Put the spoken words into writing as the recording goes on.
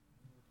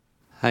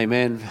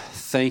Amen.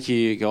 Thank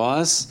you,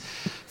 guys,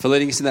 for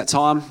leading us in that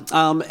time.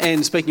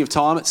 And speaking of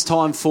time, it's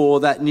time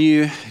for that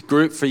new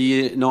group for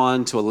year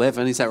 9 to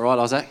 11. Is that right,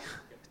 Isaac?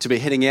 To be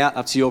heading out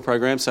up to your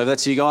program. So if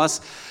that's you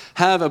guys,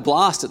 have a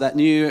blast at that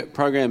new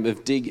program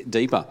of Dig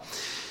Deeper.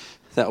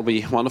 That will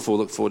be wonderful.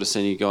 Look forward to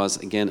seeing you guys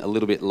again a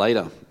little bit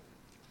later.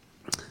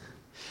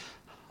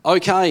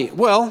 Okay,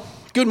 well,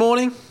 good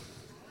morning.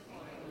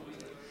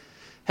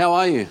 How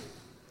are you?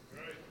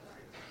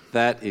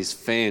 That is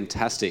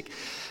fantastic.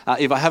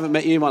 If I haven't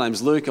met you, my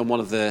name's Luke. I'm one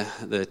of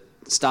the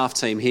staff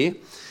team here.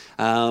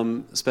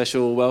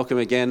 Special welcome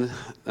again,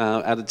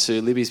 added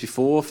to Libby's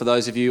before. For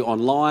those of you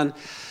online,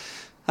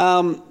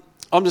 I'm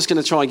just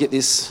going to try and get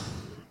this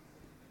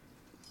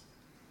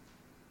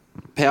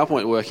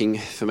PowerPoint working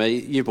for me.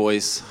 You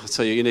boys, I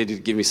tell you, you need to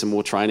give me some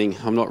more training.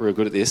 I'm not real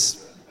good at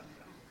this.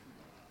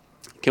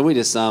 Can we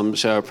just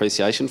show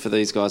appreciation for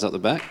these guys up the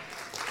back?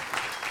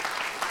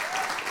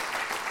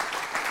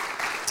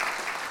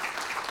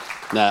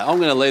 No, I'm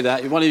going to leave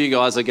that. One of you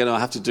guys are going to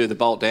have to do the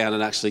bolt down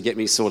and actually get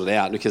me sorted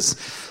out because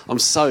I'm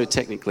so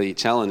technically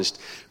challenged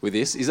with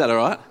this. Is that all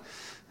right?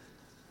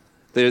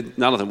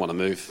 None of them want to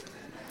move.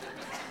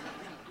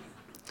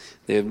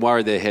 They're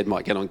worried their head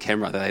might get on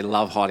camera. They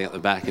love hiding at the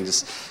back and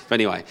just... But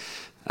anyway,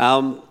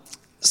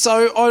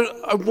 so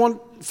I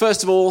want,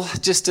 first of all,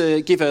 just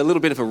to give a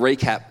little bit of a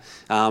recap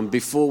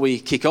before we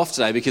kick off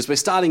today, because we're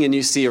starting a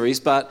new series,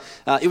 but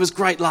it was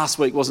great last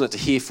week, wasn't it,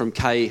 to hear from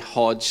Kay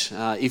Hodge.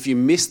 If you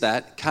missed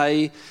that,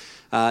 Kay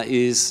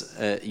is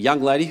a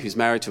young lady who's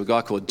married to a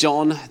guy called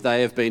John.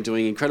 They have been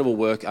doing incredible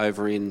work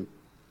over in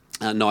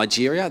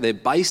Nigeria. They're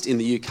based in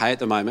the UK at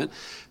the moment,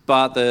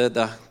 but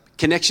the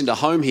connection to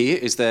home here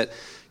is that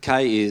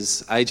Kay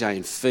is AJ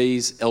and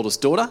Fee's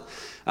eldest daughter.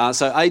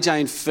 So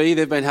AJ and Fee,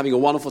 they've been having a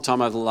wonderful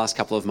time over the last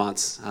couple of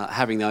months,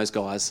 having those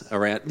guys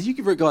around. You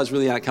guys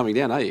really aren't coming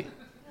down, are you?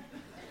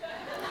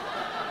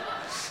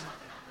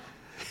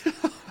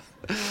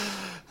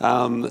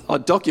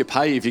 I'd dock your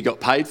pay if you got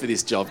paid for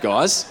this job,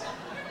 guys.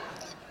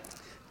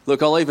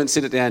 Look, I'll even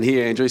sit it down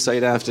here, Andrew, so you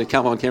don't have to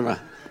come on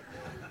camera.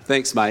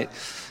 Thanks, mate.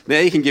 Now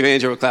you can give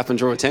Andrew a clap and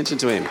draw attention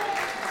to him.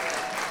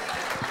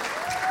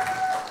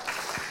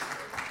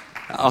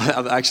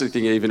 I actually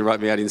think he even wrote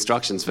me out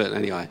instructions, but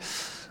anyway.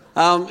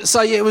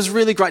 It was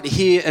really great to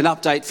hear an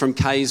update from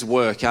Kay's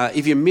work.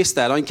 If you missed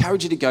that, I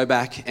encourage you to go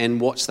back and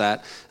watch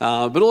that.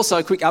 But also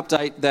a quick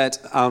update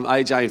that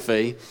AJ and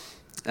Fee,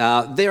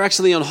 they're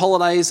actually on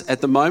holidays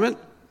at the moment.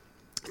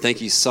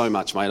 Thank you so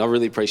much, mate. I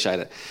really appreciate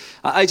it.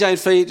 AJ and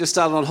Fee just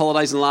started on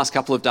holidays in the last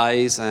couple of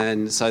days,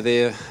 and so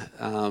they're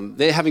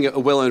having a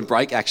well-earned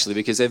break, actually,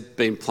 because they've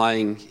been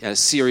playing a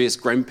serious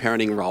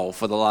grandparenting role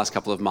for the last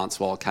couple of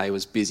months while Kay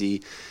was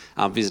busy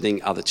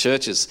visiting other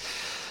churches.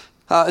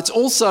 It's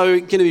also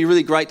going to be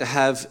really great to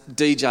have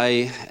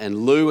DJ and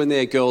Lou and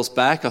their girls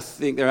back. I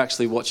think they're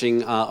actually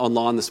watching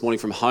online this morning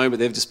from home, but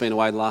they've just been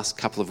away the last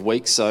couple of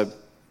weeks, so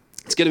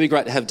it's going to be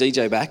great to have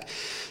DJ back.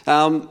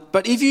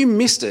 But if you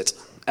missed it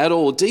at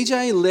all,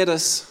 DJ led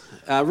us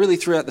really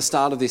throughout the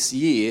start of this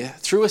year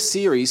through a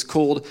series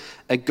called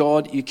A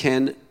God You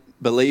Can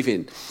Believe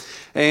In.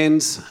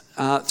 And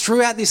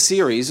throughout this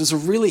series was a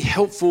really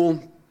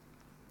helpful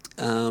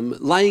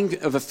laying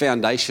of a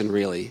foundation,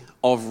 really,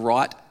 of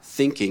right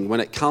thinking when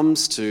it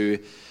comes to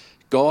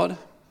God,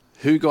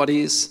 who God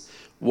is,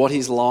 what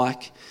He's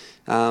like,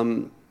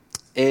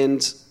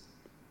 and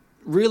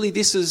really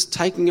this is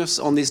taking us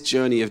on this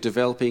journey of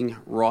developing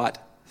right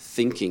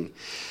thinking.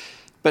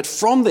 But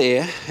from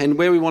there, and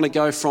where we want to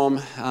go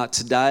from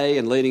today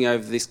and leading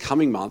over this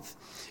coming month,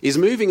 is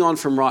moving on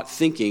from right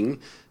thinking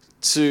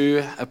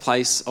to a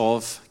place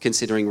of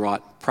considering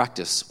right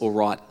practice or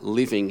right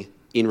living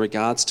in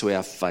regards to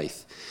our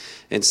faith.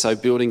 And so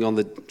building on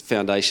the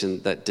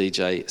foundation that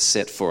DJ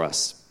set for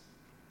us.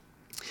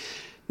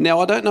 Now,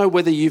 I don't know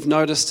whether you've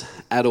noticed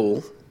at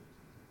all,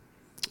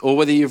 or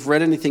whether you've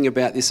read anything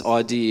about this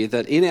idea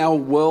that in our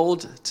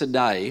world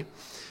today,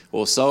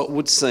 or so it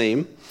would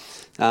seem,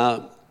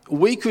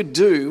 we could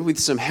do with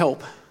some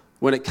help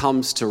when it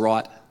comes to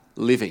right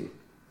living.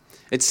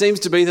 It seems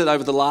to be that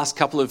over the last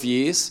couple of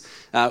years,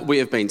 we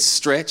have been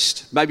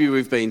stretched, maybe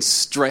we've been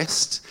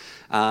stressed,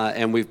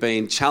 and we've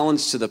been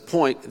challenged to the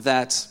point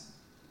that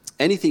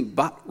anything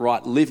but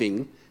right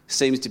living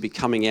seems to be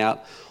coming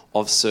out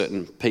of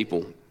certain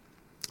people.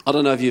 I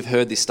don't know if you've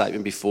heard this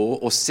statement before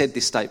or said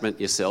this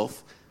statement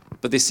yourself,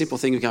 but this simple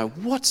thing of going,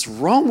 what's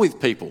wrong with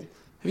people?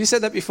 Have you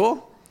said that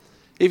before?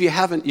 If you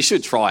haven't, you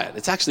should try it.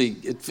 It's actually,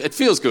 it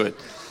feels good.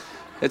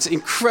 It's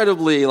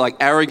incredibly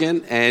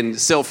arrogant and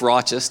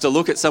self-righteous to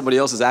look at somebody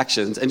else's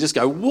actions and just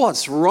go,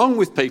 what's wrong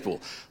with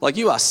people?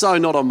 You are so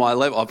not on my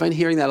level. I've been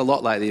hearing that a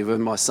lot lately with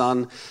my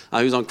son,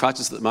 who's on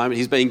crutches at the moment.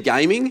 He's been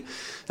gaming,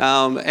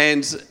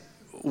 and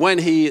when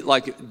he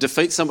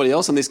defeats somebody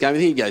else in this game,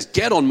 he goes,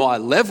 get on my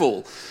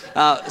level.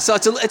 So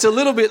it's a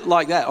little bit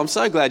like that. I'm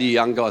so glad you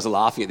young guys are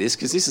laughing at this,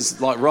 because this is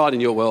right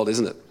in your world,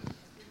 isn't it?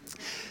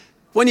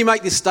 When you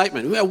make this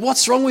statement, well,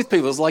 what's wrong with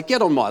people? It's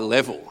get on my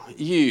level,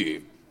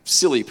 you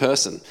silly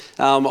person.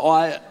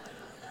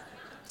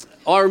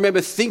 I remember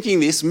thinking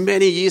this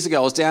many years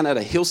ago. I was down at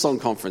a Hillsong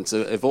conference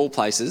of all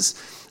places.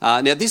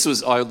 I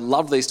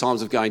loved these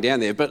times of going down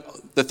there,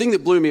 but the thing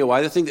that blew me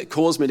away, the thing that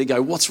caused me to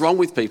go, what's wrong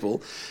with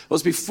people,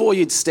 was before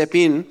you'd step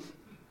in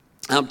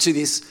to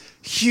this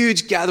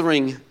huge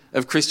gathering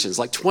of Christians,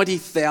 like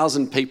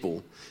 20,000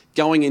 people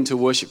going in to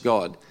worship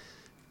God,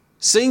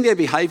 seeing their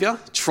behaviour,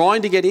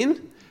 trying to get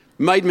in,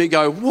 made me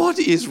go, what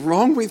is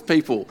wrong with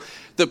people?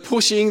 The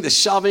pushing, the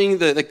shoving,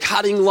 the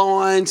cutting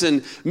lines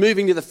and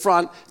moving to the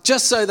front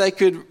just so they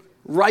could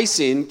race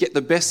in, get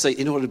the best seat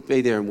in order to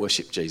be there and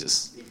worship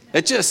Jesus.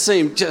 It just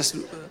seemed just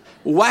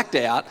whacked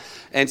out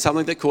and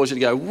something that caused you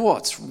to go,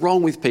 what's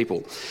wrong with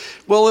people?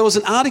 Well, there was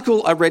an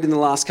article I read in the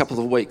last couple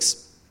of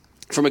weeks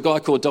from a guy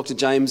called Dr.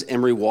 James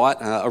Emery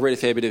White. I read a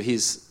fair bit of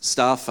his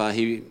stuff.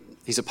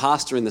 He's a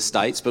pastor in the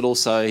States, but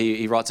also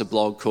he writes a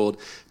blog called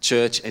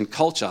Church and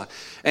Culture.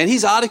 And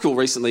his article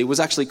recently was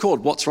actually called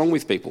What's Wrong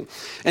with People?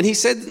 And he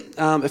said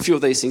a few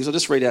of these things. I'll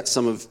just read out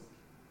some of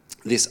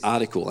this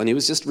article. And he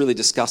was just really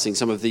discussing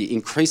some of the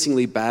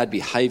increasingly bad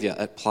behaviour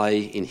at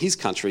play in his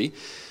country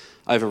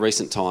over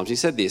recent times. He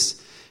said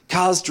this: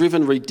 cars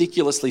driven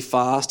ridiculously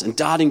fast and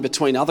darting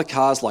between other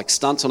cars like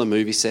stunts on a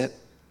movie set,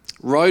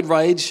 road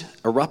rage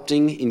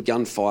erupting in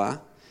gunfire,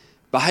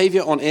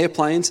 behaviour on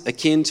airplanes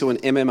akin to an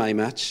MMA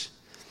match,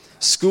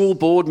 school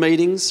board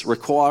meetings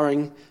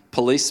requiring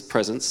police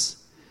presence,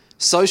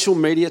 social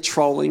media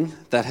trolling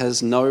that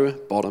has no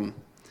bottom,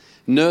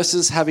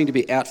 nurses having to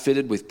be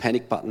outfitted with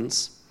panic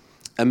buttons,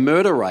 a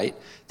murder rate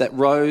that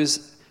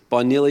rose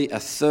by nearly a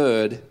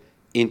third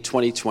in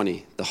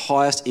 2020, the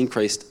highest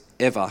increase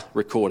ever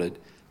recorded,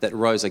 that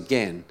rose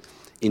again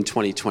in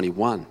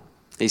 2021.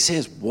 He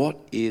says, what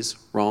is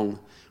wrong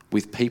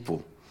with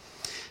people?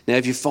 Now,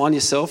 if you find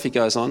yourself, he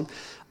goes on,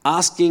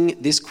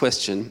 asking this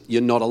question,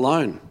 you're not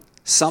alone.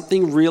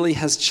 Something really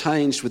has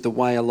changed with the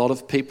way a lot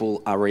of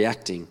people are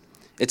reacting.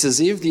 It's as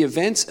if the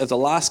events of the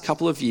last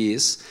couple of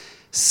years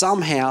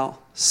somehow,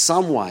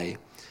 some way,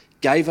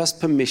 gave us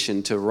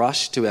permission to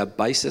rush to our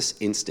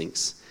basest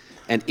instincts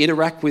and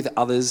interact with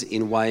others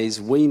in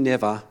ways we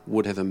never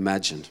would have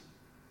imagined.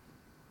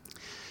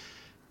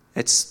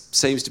 It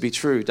seems to be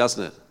true,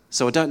 doesn't it?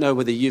 So I don't know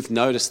whether you've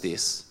noticed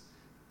this,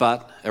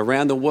 but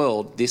around the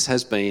world, this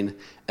has been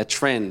a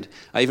trend.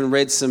 I even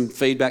read some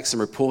feedback, some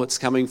reports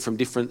coming from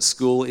different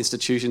school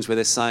institutions where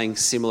they're saying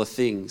similar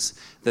things,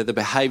 that the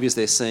behaviours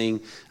they're seeing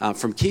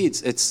from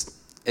kids,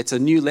 it's a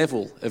new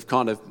level of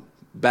kind of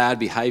bad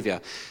behaviour.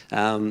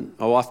 My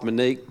wife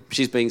Monique,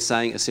 she's been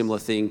saying a similar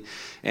thing,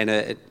 and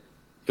it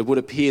would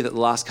appear that the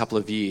last couple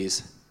of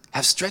years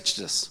have stretched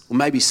us, or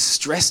maybe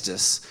stressed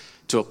us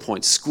to a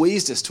point,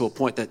 squeezed us to a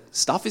point that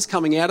stuff is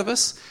coming out of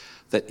us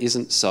that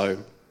isn't so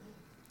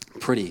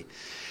pretty.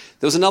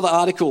 There was another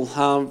article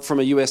from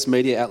a US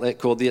media outlet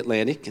called The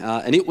Atlantic,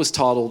 and it was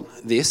titled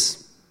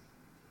this: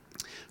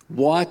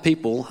 Why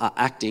People Are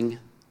Acting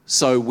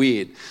So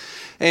Weird.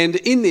 And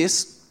in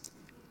this,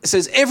 it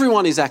says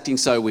everyone is acting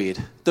so weird.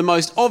 The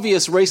most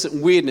obvious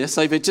recent weirdness,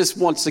 if it just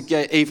wants to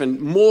get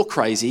even more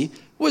crazy,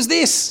 was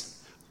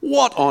this.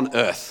 What on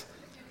earth?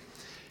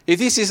 If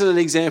this isn't an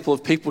example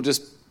of people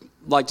just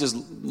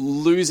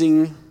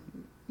losing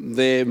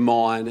their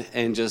mind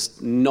and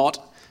just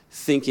not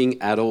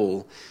thinking at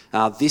all,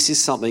 this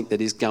is something that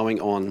is going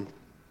on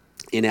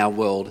in our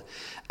world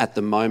at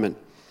the moment.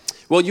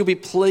 Well, you'll be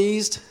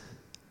pleased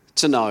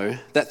to know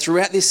that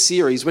throughout this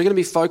series, we're going to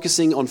be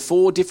focusing on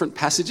 4 different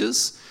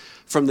passages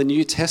from the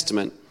New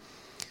Testament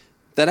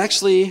that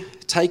actually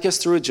take us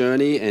through a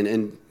journey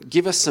and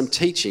give us some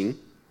teaching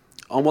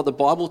on what the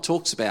Bible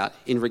talks about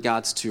in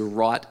regards to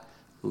right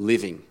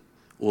living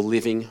or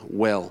living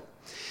well.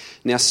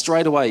 Now,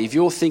 straight away, if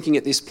you're thinking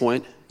at this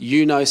point,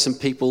 you know some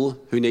people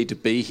who need to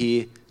be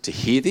here to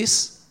hear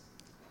this,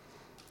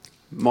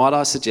 might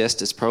I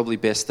suggest it's probably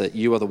best that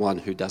you are the one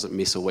who doesn't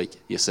miss a week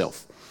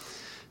yourself.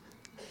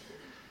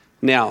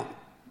 Now,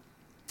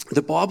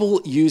 the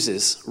Bible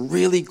uses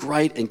really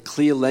great and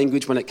clear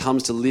language when it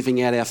comes to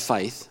living out our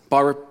faith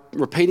by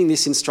repeating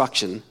this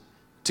instruction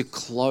to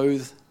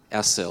clothe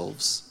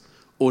ourselves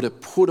or to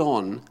put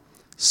on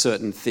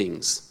certain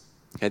things.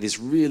 Okay, this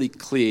really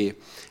clear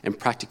and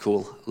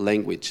practical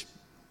language.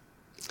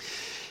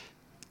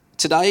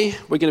 Today,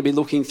 we're going to be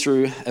looking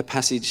through a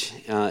passage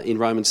in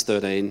Romans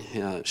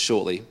 13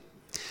 shortly.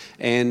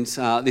 And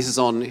this is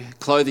on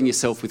clothing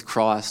yourself with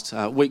Christ.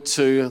 Week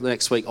 2, the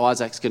next week,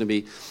 Isaac's going to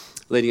be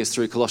leading us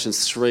through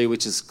Colossians 3,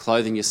 which is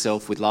clothing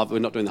yourself with love. We're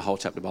not doing the whole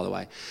chapter, by the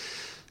way.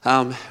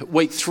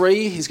 Week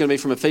 3 is going to be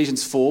from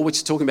Ephesians 4, which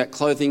is talking about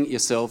clothing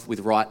yourself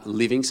with right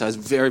living. So it's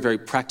very, very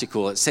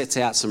practical. It sets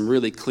out some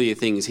really clear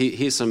things.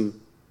 Here's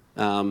some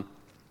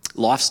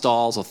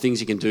lifestyles or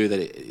things you can do that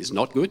is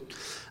not good,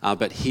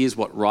 but here's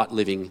what right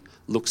living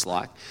looks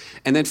like.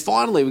 And then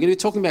finally, we're going to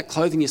be talking about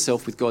clothing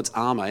yourself with God's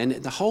armour. And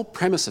the whole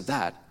premise of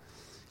that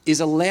is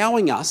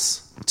allowing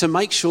us to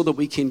make sure that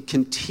we can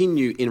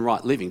continue in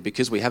right living,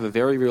 because we have a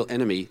very real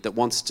enemy that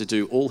wants to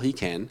do all he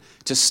can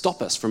to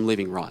stop us from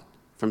living right,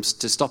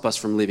 to stop us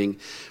from living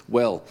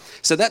well.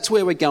 So that's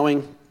where we're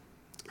going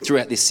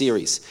throughout this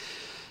series.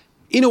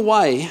 In a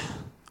way,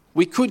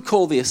 We could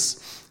call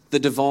this the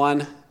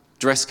divine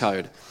dress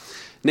code.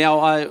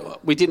 Now,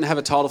 we didn't have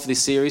a title for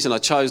this series, and I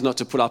chose not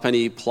to put up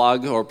any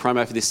plug or a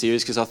promo for this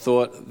series because I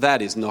thought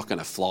that is not going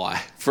to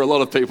fly for a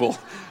lot of people.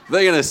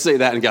 They're going to see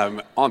that and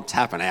go, I'm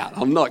tapping out.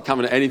 I'm not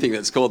coming to anything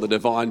that's called the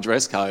divine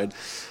dress code,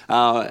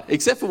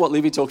 except for what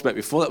Libby talked about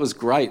before. That was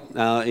great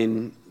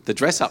in the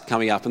dress up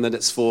coming up, and that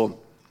it's for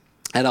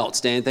adults.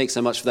 Dan, thanks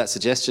so much for that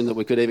suggestion that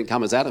we could even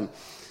come as Adam.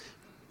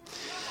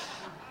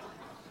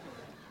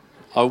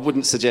 I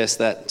wouldn't suggest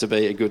that to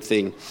be a good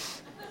thing.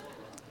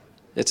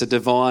 It's a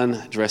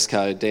divine dress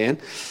code, Dan.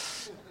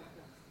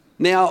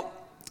 Now,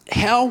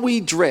 how we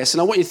dress,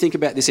 and I want you to think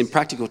about this in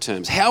practical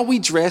terms, how we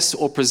dress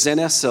or present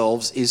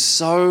ourselves is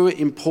so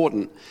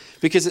important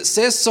because it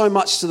says so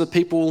much to the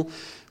people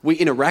we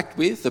interact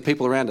with, the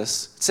people around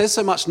us. It says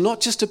so much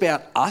not just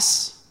about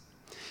us,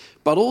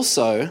 but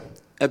also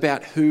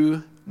about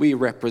who we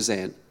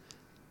represent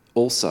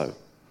also.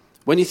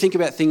 When you think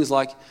about things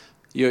like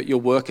your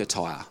work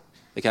attire,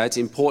 okay, it's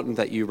important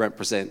that you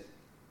represent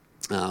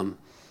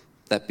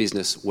that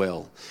business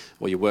well,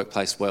 or your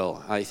workplace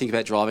well. You think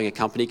about driving a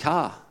company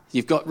car.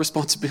 You've got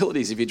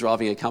responsibilities if you're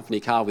driving a company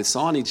car with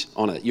signage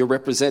on it. You're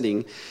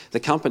representing the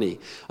company.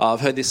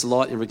 I've heard this a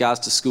lot in regards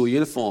to school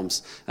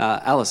uniforms.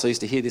 Alice, I used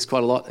to hear this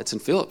quite a lot at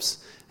St Philip's,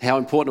 how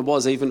important it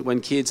was even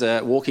when kids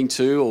are walking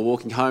to or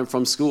walking home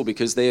from school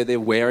because they're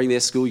wearing their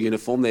school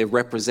uniform. They're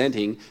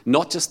representing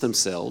not just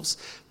themselves,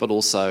 but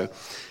also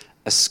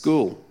a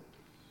school.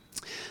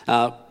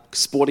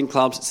 Sporting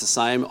clubs, it's the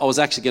same. I was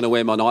actually going to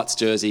wear my Knights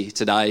jersey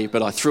today,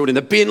 but I threw it in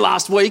the bin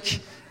last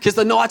week because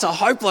the Knights are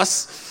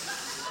hopeless.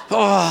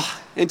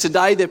 And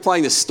today they're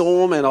playing the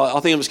Storm, and I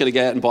think I'm just going to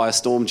go out and buy a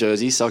Storm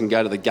jersey so I can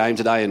go to the game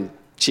today and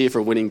cheer for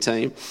a winning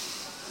team.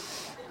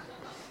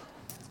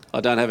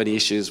 I don't have any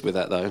issues with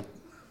that, though.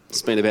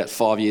 It's been about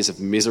 5 years of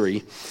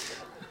misery.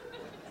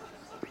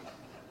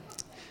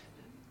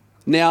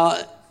 Now,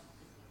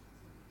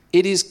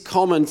 it is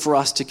common for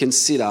us to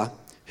consider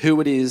who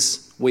it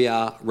is we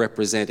are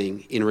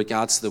representing in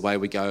regards to the way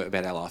we go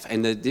about our life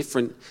and the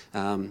different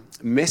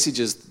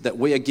messages that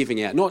we are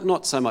giving out,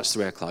 not so much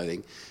through our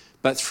clothing,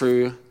 but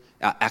through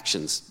our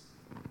actions.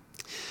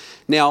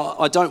 Now,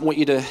 I don't want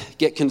you to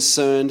get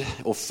concerned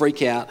or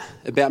freak out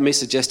about me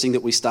suggesting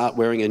that we start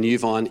wearing a New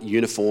Vine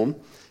uniform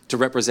to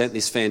represent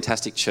this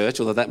fantastic church,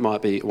 although that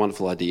might be a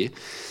wonderful idea.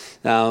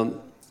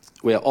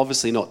 We are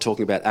obviously not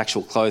talking about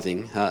actual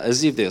clothing,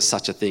 as if there's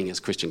such a thing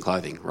as Christian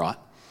clothing, right?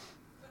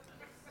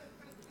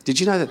 Did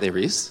you know that there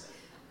is?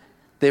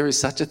 There is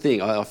such a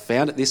thing. I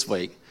found it this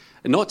week.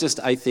 And not just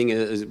a thing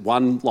as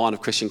one line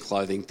of Christian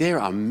clothing. There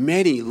are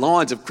many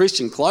lines of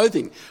Christian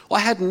clothing. I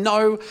had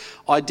no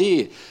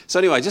idea. So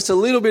anyway, just a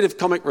little bit of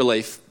comic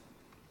relief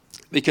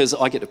because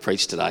I get to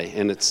preach today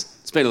and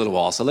it's been a little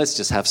while, so let's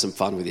just have some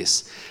fun with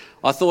this.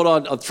 I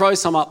thought I'd throw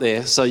some up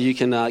there so you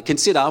can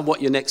consider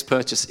what your next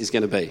purchase is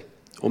going to be.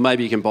 Or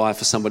maybe you can buy it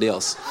for somebody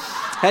else.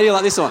 How do you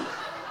like this one?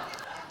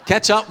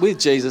 Catch up with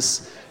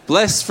Jesus.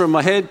 Blessed from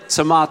my head,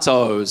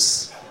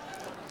 tomatoes.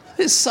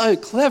 It's so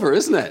clever,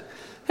 isn't it?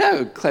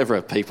 How clever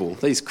are people,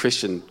 these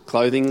Christian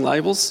clothing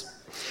labels.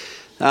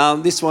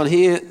 This one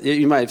here,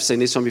 you may have seen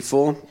this one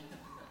before.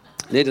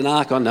 Need an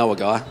ark, I know a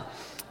guy.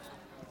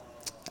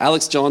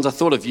 Alex Johns, I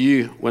thought of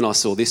you when I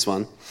saw this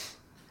one.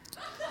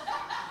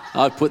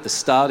 I put the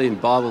start in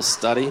Bible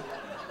study.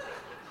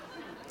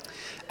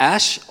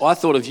 Ash, I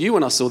thought of you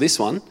when I saw this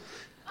one.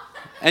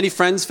 Any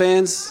Friends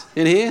fans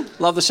in here?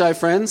 Love the show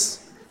Friends?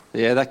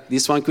 Yeah,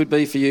 this one could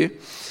be for you.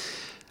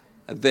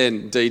 And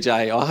then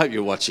DJ, I hope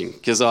you're watching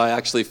because I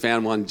actually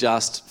found one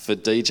just for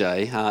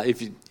DJ.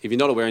 If you're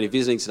not aware and you're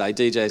visiting today,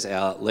 DJ's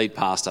our lead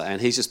pastor and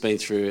he's just been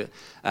through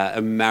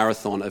a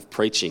marathon of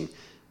preaching.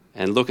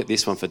 And look at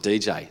this one for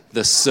DJ,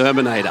 the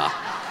Sermonator.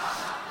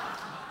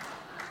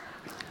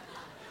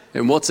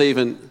 And what's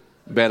even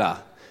better,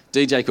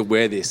 DJ could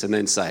wear this and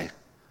then say,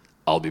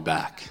 I'll be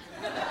back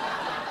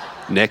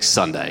next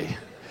Sunday.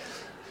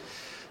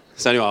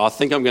 So anyway, I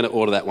think I'm going to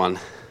order that one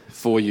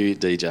for you,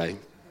 DJ.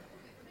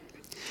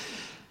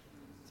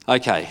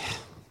 Okay,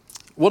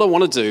 what I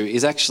want to do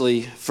is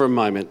actually, for a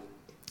moment,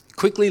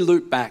 quickly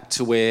loop back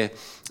to where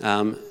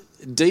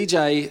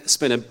DJ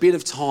spent a bit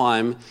of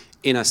time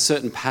in a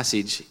certain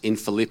passage in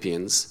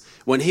Philippians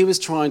when he was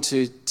trying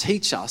to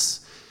teach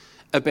us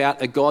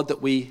about a God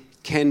that we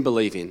can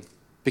believe in.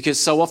 Because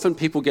so often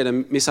people get a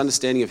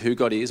misunderstanding of who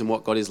God is and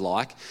what God is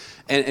like,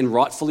 and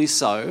rightfully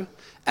so.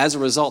 As a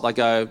result, they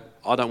go,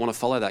 I don't want to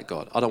follow that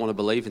God. I don't want to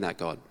believe in that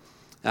God.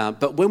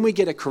 But when we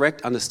get a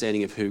correct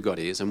understanding of who God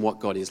is and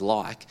what God is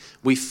like,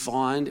 we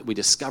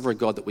discover a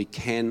God that we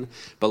can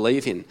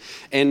believe in.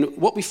 And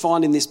what we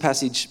find in this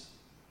passage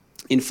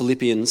in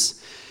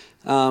Philippians,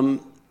 and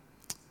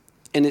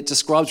it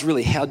describes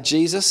really how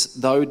Jesus,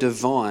 though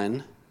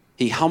divine,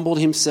 he humbled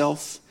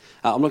himself.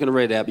 I'm not going to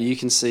read it out, but you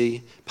can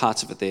see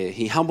parts of it there.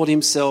 He humbled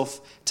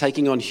himself,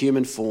 taking on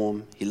human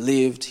form. He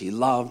lived, he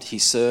loved, he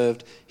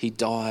served, he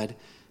died,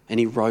 and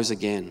he rose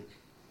again.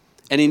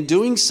 And in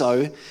doing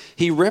so,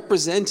 he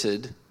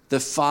represented the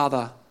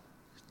Father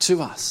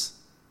to us.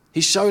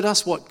 He showed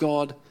us what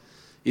God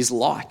is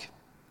like.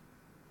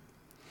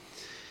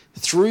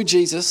 Through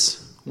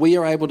Jesus, we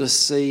are able to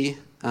see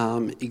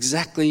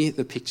exactly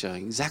the picture,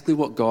 exactly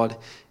what God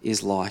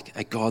is like,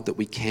 a God that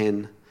we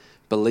can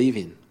believe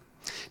in.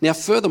 Now,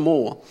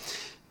 furthermore,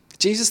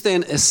 Jesus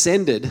then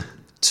ascended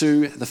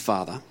to the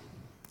Father,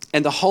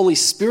 and the Holy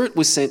Spirit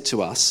was sent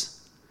to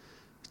us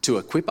to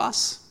equip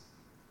us,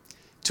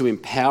 to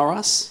empower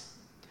us,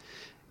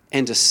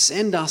 and to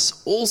send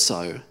us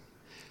also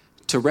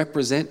to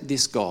represent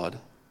this God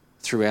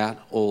throughout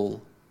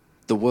all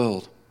the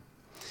world.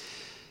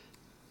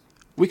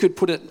 We could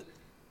put it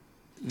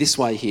this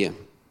way here.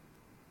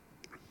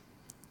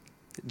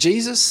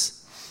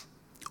 Jesus,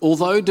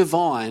 although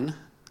divine,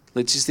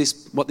 which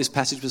is what this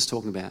passage was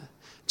talking about.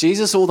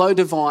 Jesus, although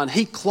divine,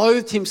 he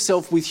clothed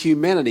himself with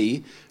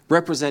humanity,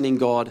 representing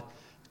God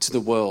to the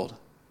world.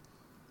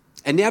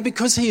 And now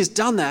because he has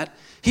done that,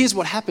 here's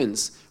what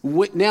happens.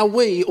 Now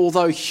we,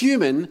 although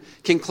human,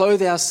 can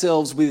clothe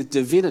ourselves with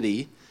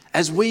divinity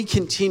as we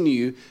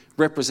continue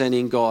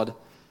representing God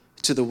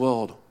to the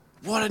world.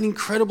 What an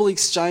incredible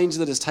exchange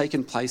that has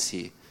taken place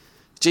here.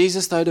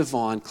 Jesus, though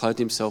divine, clothed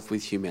himself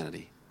with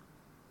humanity,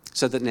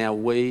 so that now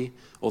we,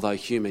 although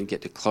human,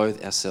 get to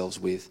clothe ourselves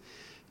with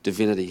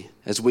divinity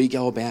as we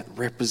go about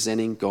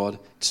representing God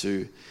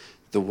to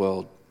the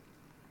world.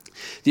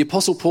 The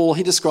Apostle Paul,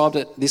 he described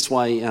it this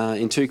way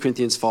in 2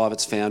 Corinthians 5,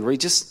 it's found, where he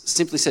just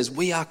simply says,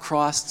 we are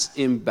Christ's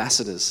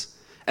ambassadors,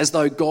 as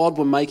though God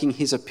were making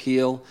his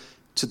appeal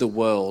to the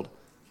world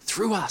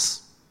through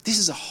us. This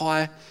is a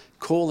high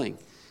calling.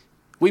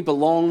 We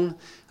belong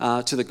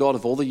to the God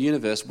of all the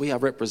universe. We are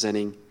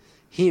representing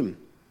him.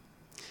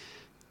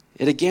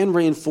 It again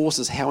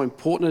reinforces how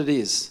important it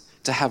is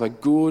to have a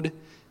good,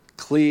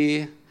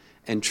 clear,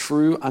 and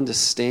true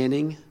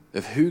understanding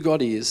of who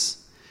God is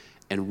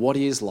and what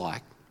he is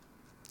like,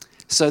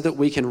 so that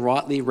we can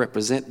rightly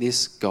represent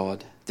this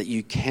God that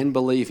you can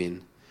believe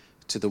in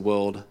to the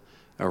world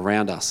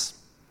around us.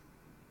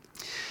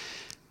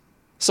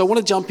 So I want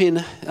to jump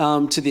in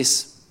to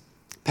this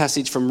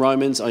passage from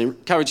Romans. I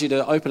encourage you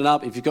to open it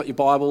up. If you've got your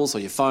Bibles or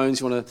your phones,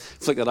 you want to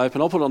flick that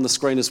open. I'll put it on the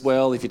screen as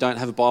well. If you don't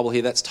have a Bible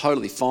here, that's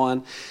totally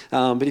fine.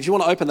 But if you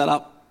want to open that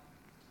up,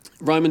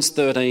 Romans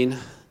 13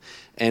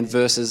 and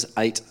verses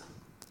 8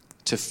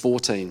 to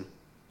 14.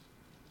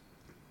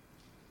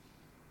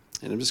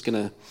 And I'm just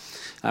going to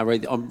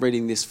I'm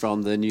reading this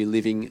from the New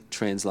Living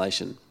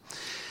Translation.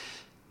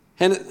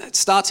 And it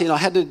starts here, and I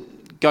had to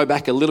go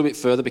back a little bit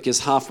further because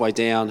halfway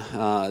down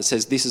it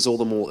says this is all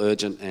the more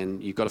urgent,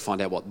 and you've got to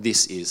find out what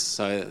this is.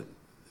 So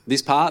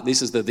this part,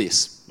 this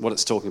is what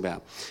it's talking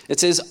about. It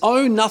says,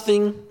 owe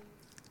nothing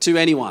to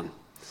anyone.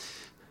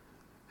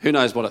 Who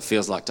knows what it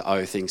feels like to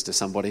owe things to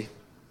somebody?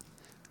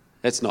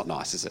 It's not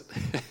nice, is it?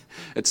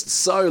 It's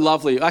so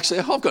lovely. Actually,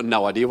 I've got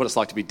no idea what it's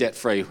like to be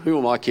debt-free. Who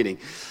am I kidding?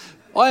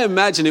 I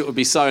imagine it would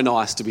be so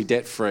nice to be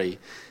debt-free.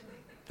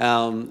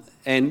 And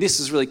this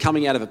is really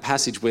coming out of a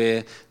passage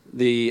where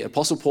the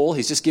Apostle Paul,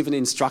 he's just given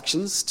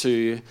instructions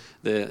to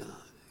the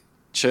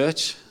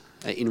church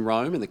in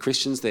Rome and the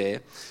Christians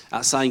there,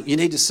 saying you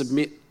need to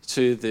submit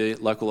to the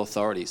local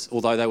authorities,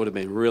 although they would have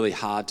been really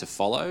hard to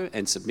follow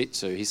and submit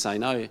to. He's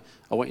saying, no,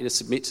 I want you to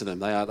submit to them.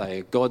 They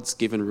are God's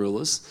given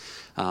rulers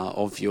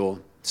of your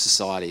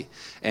society.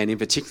 And in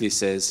particular, he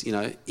says,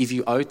 if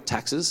you owe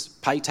taxes,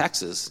 pay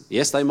taxes.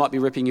 Yes, they might be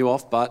ripping you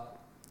off, but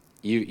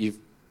you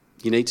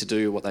need to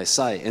do what they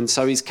say. And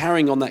so he's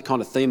carrying on that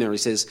kind of theme there. He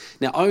says,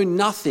 now owe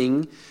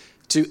nothing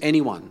to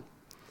anyone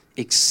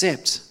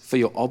except for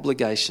your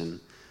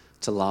obligation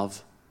to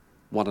love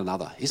one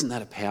another. Isn't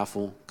that a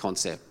powerful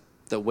concept?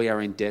 That we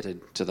are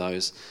indebted to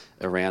those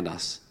around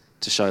us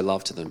to show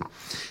love to them.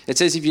 It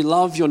says, if you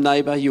love your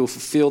neighbour, you will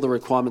fulfil the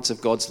requirements of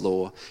God's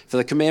law. For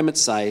the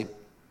commandments say,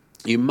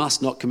 you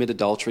must not commit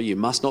adultery, you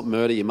must not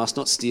murder, you must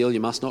not steal, you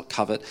must not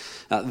covet.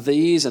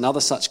 These and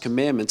other such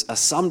commandments are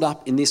summed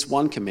up in this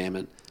one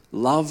commandment: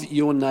 love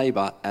your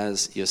neighbour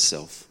as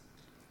yourself.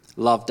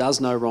 Love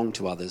does no wrong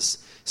to others,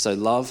 so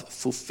love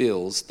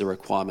fulfills the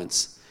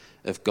requirements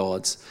of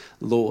God's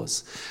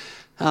laws.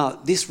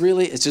 This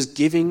really is just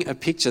giving a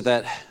picture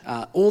that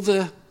all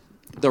the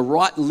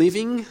right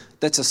living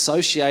that's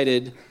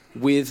associated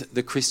with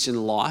the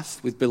Christian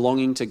life, with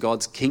belonging to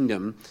God's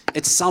kingdom,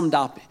 it's summed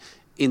up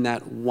in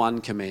that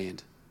one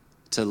command,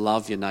 to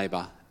love your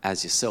neighbour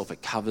as yourself.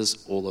 It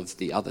covers all of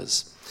the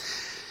others.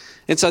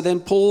 And so then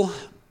Paul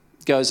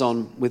goes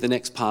on with the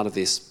next part of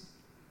this,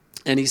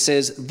 and he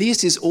says,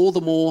 this is all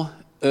the more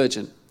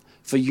urgent,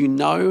 for you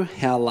know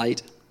how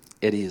late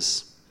it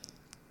is.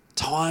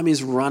 Time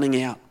is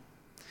running out.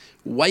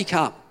 Wake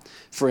up,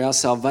 for our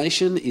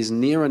salvation is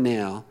nearer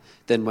now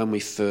than when we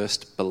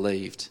first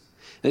believed.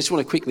 I just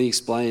want to quickly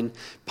explain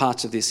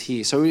parts of this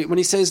here. So when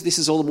he says this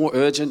is all the more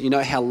urgent, you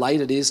know how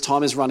late it is,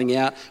 time is running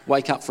out,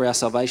 wake up for our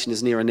salvation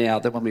is nearer now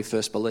than when we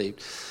first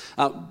believed.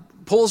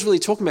 Paul's really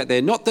talking about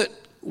there, not that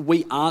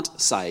we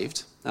aren't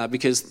saved,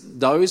 because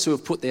those who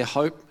have put their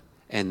hope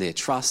and their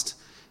trust,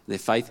 their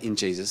faith in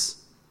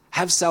Jesus,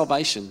 have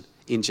salvation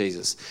in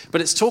Jesus.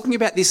 But it's talking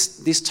about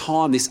this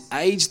time, this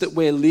age that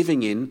we're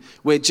living in,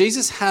 where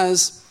Jesus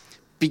has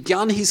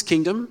begun his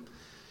kingdom,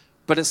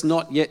 but it's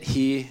not yet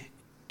here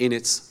in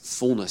its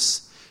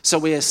fullness. So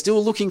we are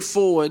still looking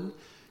forward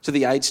to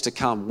the age to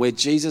come where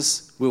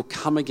Jesus will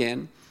come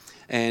again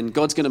and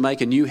God's going to make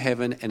a new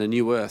heaven and a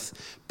new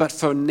earth. But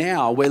for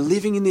now, we're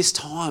living in this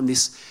time.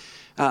 This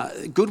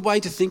good way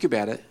to think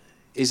about it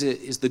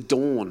is the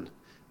dawn.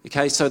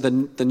 Okay, so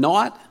the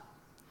night,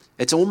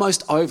 it's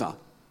almost over.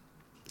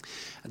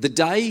 The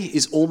day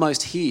is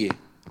almost here,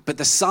 but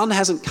the sun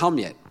hasn't come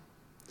yet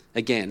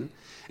again.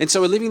 And so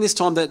we're living this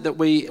time that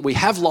we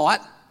have light.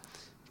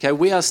 Okay,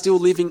 we are still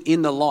living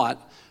in the light,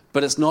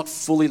 but it's not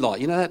fully light.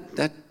 You know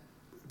that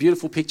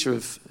beautiful picture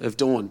of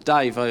dawn.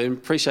 Dave, I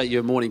appreciate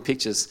your morning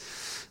pictures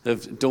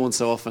of dawn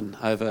so often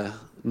over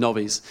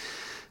Nobbies.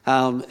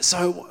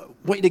 So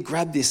I want you to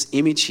grab this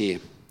image here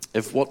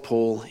of what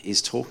Paul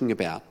is talking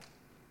about.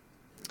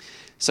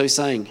 So he's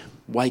saying,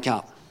 wake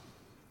up.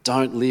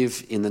 Don't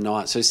live in the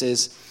night. So he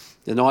says,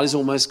 the night is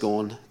almost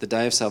gone. The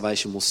day of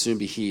salvation will soon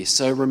be here.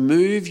 So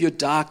remove your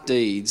dark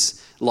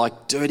deeds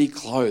like dirty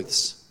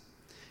clothes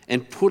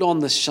and put on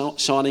the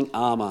shining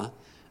armour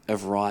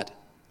of right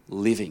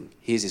living.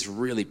 Here's this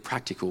really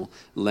practical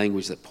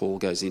language that Paul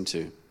goes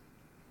into.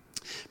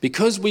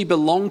 Because we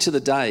belong to the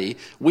day,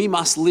 we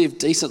must live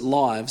decent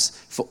lives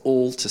for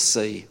all to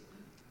see.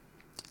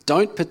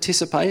 Don't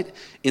participate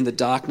in the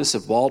darkness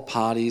of wild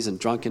parties and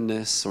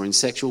drunkenness, or in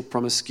sexual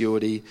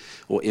promiscuity,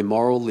 or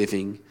immoral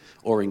living,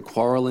 or in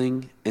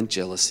quarrelling and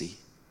jealousy.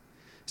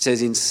 It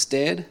says,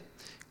 instead,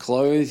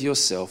 clothe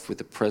yourself with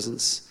the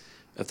presence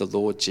of the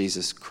Lord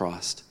Jesus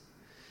Christ,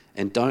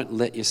 and don't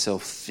let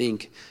yourself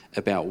think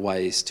about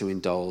ways to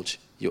indulge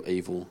your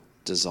evil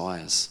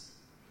desires.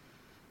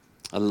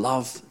 I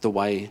love the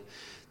way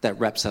that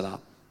wraps that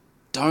up.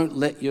 Don't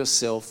let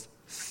yourself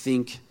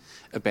think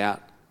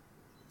about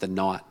the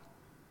night,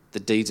 the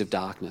deeds of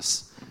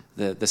darkness,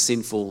 the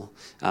sinful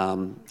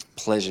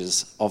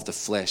pleasures of the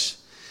flesh.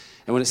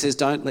 And when it says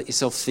don't let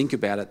yourself think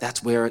about it,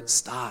 that's where it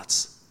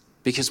starts.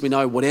 Because we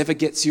know whatever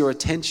gets your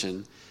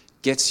attention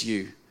gets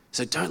you.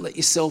 So don't let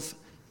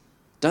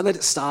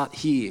it start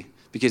here,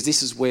 because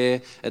this is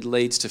where it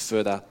leads to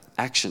further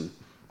action.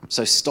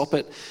 So stop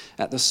it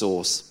at the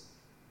source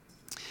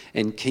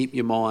and keep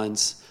your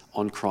minds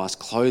on Christ,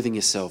 clothing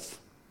yourself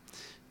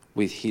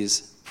with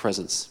his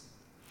presence.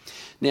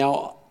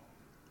 Now,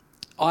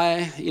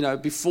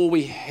 before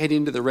we head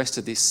into the rest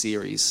of this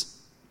series,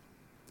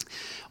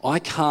 I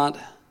can't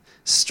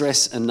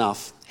stress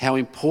enough how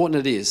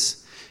important it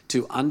is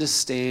to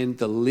understand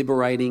the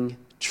liberating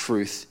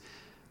truth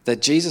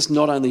that Jesus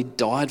not only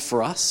died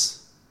for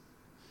us,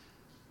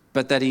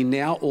 but that he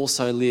now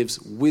also lives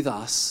with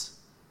us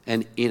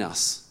and in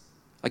us.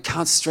 I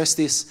can't stress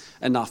this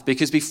enough,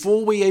 because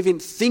before we even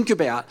think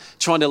about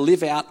trying to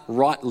live out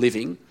right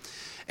living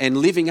and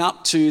living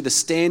up to the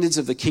standards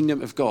of the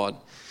kingdom of God,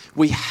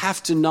 we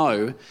have to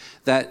know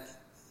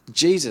that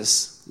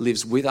Jesus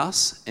lives with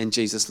us and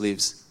Jesus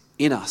lives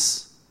in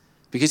us.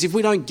 Because if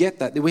we don't get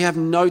that, then we have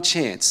no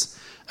chance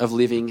of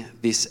living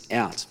this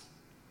out.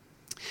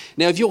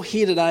 Now, if you're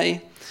here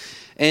today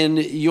and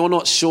you're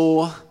not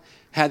sure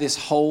how this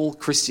whole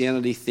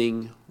Christianity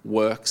thing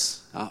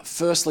works,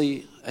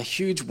 firstly, a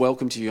huge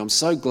welcome to you. I'm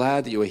so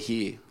glad that you are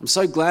here. I'm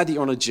so glad that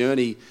you're on a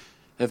journey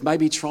of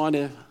maybe trying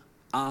to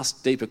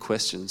ask deeper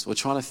questions or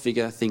trying to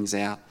figure things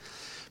out.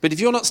 But if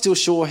you're not still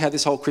sure how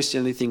this whole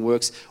Christianity thing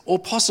works, or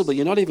possibly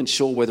you're not even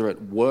sure whether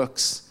it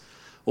works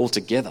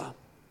altogether,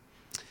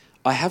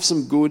 I have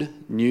some good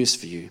news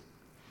for you.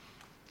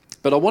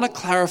 But I want to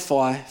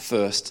clarify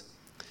first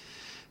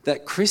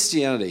that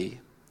Christianity,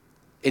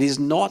 it is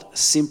not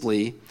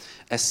simply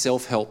a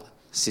self-help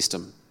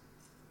system.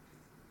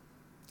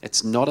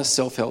 It's not a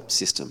self-help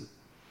system.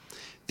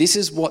 This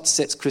is what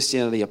sets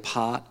Christianity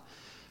apart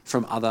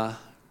from other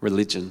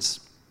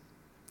religions.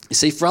 You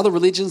see, for other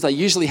religions, they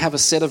usually have a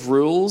set of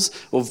rules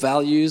or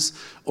values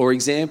or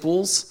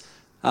examples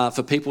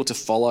for people to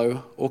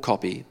follow or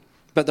copy.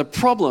 But the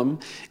problem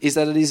is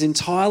that it is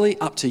entirely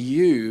up to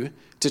you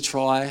to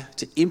try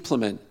to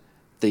implement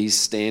these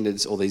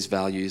standards or these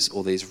values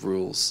or these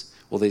rules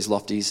or these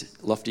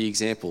lofty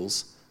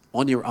examples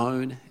on your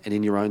own and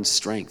in your own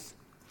strength.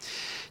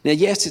 Now,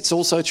 yes, it's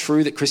also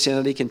true that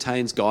Christianity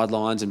contains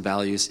guidelines and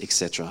values,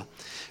 etc.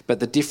 But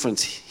the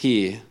difference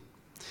here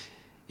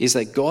is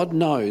that God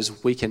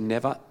knows we can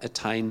never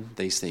attain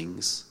these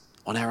things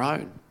on our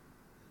own.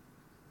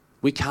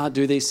 We can't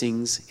do these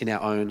things in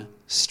our own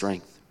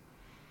strength.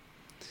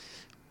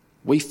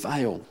 We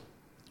fail.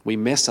 We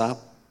mess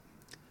up.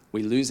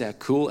 We lose our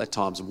cool at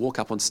times, walk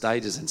up on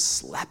stages and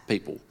slap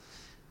people.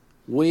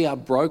 We are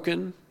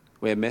broken.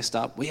 We're messed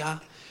up. We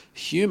are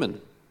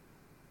human.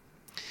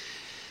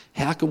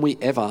 How can we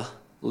ever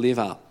live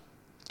up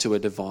to a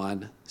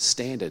divine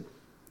standard?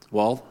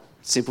 Well,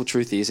 simple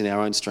truth is, in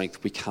our own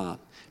strength, we can't.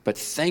 But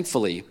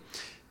thankfully,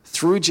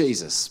 through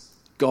Jesus,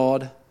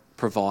 God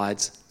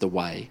provides the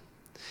way.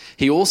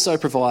 He also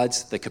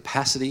provides the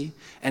capacity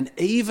and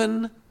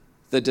even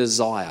the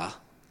desire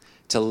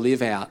to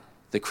live out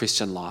the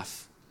Christian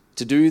life,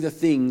 to do the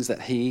things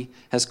that he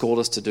has called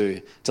us to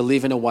do, to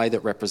live in a way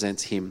that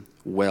represents him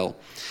well.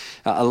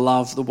 I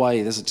love the way,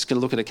 I'm just going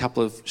to look at a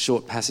couple of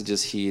short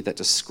passages here that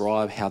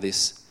describe how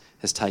this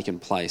has taken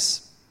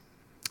place.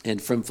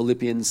 And from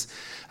Philippians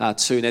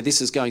 2. Now,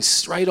 this is going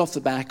straight off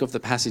the back of the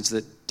passage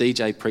that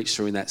DJ preached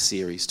through in that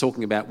series,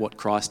 talking about what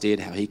Christ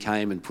did, how he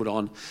came and put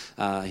on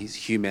his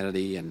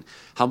humanity and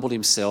humbled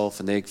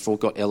himself and therefore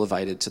got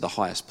elevated to the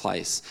highest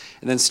place.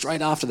 And then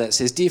straight after that it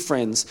says, "Dear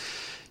friends,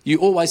 you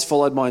always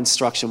followed my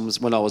instructions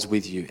when I was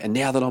with you, and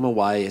now that I'm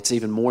away, it's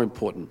even more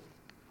important."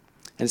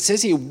 And it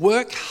says here,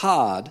 work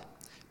hard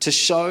to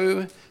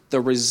show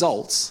the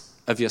results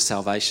of your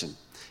salvation.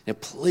 Now,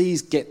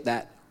 please get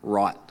that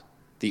right.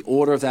 The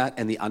order of that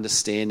and the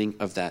understanding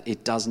of that.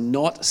 It does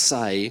not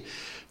say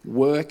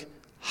work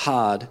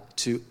hard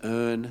to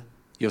earn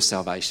your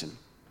salvation.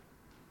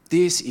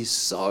 This is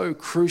so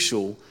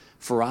crucial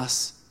for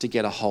us to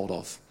get a hold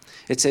of.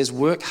 It says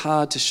work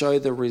hard to show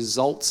the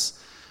results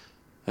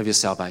of your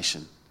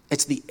salvation.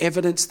 It's the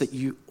evidence that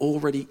you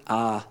already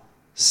are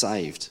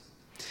saved.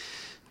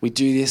 We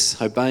do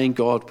this obeying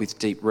God with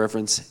deep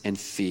reverence and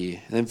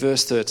fear. And then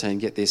verse 13,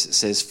 get this, it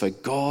says, "For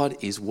God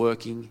is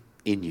working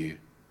in you."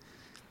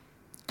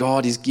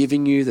 God is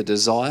giving you the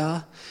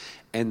desire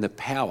and the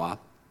power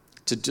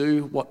to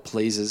do what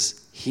pleases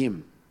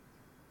him,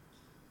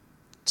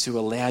 to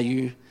allow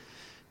you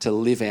to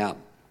live out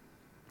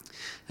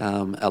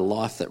a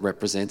life that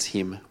represents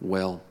him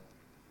well.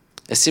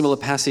 A similar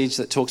passage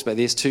that talks about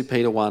this, 2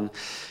 Peter 1,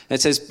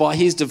 it says, "By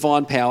his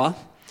divine power,"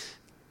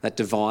 that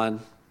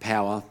divine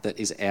power that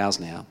is ours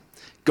now,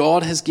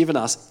 "God has given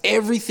us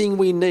everything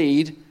we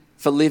need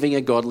for living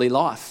a godly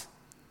life."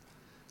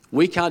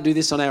 We can't do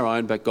this on our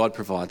own, but God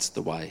provides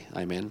the way.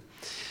 Amen.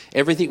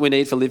 Everything we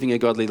need for living a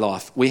godly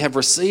life. "We have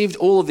received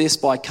all of this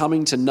by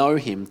coming to know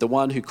him, the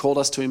one who called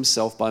us to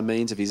himself by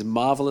means of his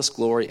marvelous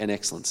glory and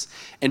excellence.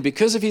 And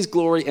because of his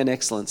glory and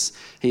excellence,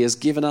 he has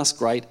given us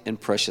great and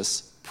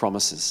precious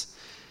promises.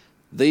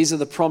 These are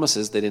the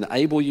promises that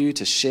enable you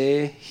to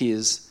share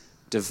his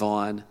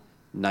divine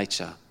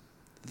nature.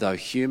 Though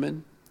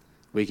human,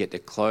 we get to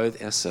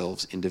clothe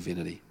ourselves in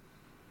divinity.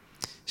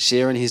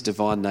 Share in his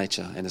divine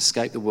nature and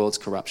escape the world's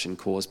corruption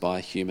caused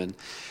by human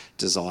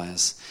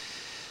desires."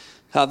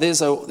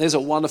 There's a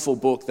wonderful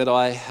book that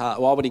I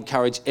would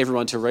encourage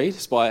everyone to read.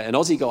 It's by an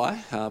Aussie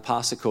guy, a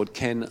pastor called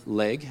Ken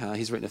Legg.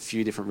 He's written a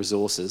few different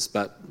resources,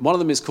 but one of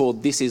them is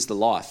called "This is the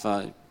Life."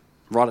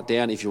 Write it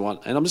down if you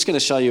want. And I'm just going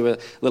to show you a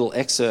little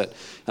excerpt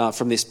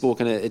from this book,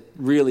 and it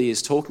really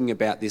is talking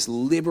about this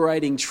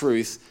liberating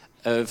truth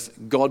of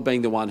God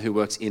being the one who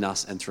works in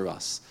us and through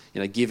us,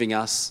 giving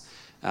us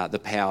the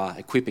power,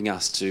 equipping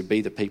us to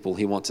be the people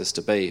he wants us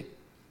to be.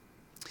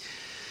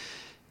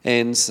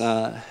 And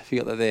if you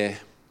got that there,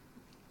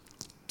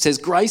 it says,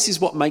 "Grace is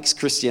what makes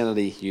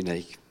Christianity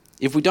unique.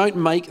 If we don't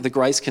make the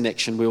grace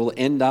connection, we will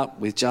end up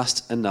with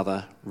just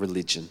another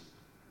religion.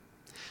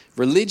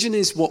 Religion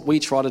is what we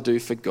try to do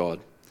for God.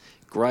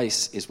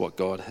 Grace is what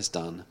God has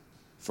done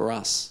for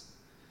us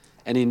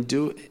and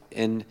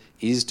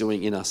is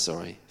doing in us,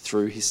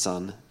 through his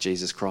Son,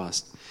 Jesus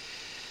Christ.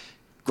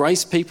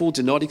 Grace people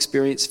do not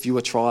experience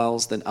fewer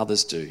trials than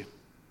others do,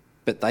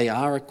 but they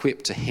are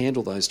equipped to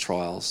handle those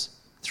trials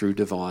through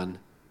divine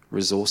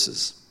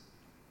resources."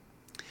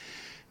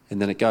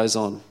 And then it goes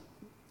on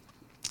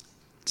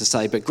to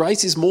say, "But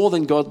grace is more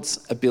than God's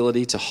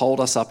ability to hold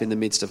us up in the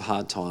midst of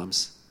hard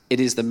times. It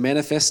is the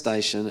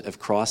manifestation of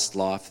Christ's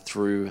life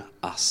through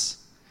us.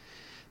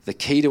 The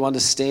key to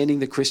understanding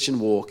the Christian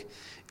walk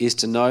is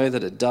to know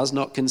that it does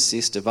not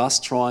consist of us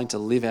trying to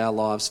live our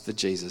lives for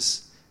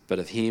Jesus, but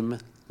of him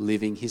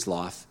living his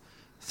life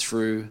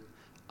through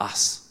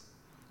us."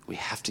 We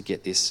have to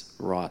get this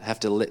right, have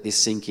to let this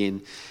sink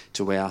in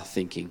to our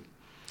thinking.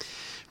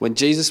 When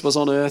Jesus was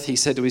on earth, he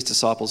said to his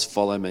disciples,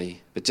 "Follow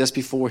me." But just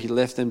before he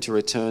left them to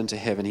return to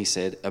heaven, he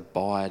said,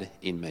 "Abide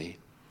in me."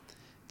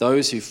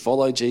 Those who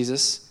follow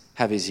Jesus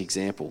have his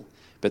example,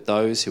 but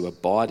those who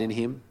abide in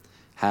him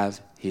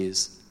have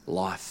his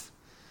life.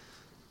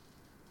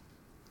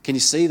 Can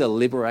you see the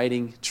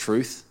liberating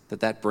truth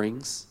that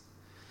brings?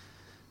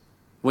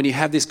 When you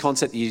have this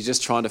concept that you're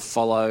just trying to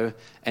follow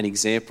an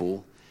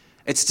example,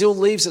 it still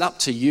leaves it up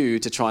to you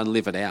to try and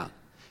live it out.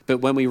 But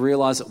when we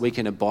realise that we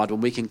can abide,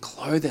 when we can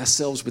clothe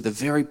ourselves with the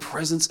very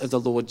presence of the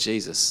Lord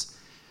Jesus,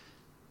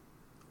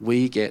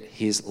 we get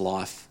his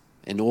life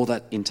and all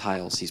that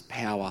entails, his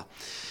power,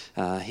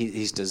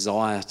 his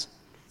desire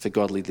for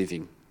godly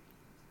living.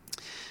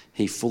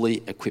 He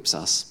fully equips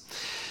us.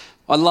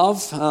 I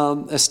love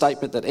a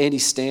statement that Andy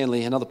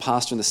Stanley, another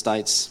pastor in the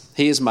States,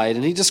 he has made,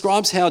 and he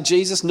describes how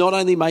Jesus not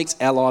only makes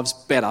our lives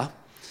better,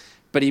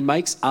 but he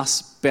makes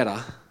us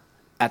better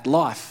at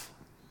life.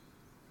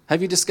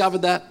 Have you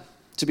discovered that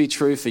to be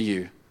true for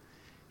you?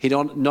 He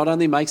not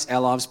only makes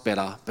our lives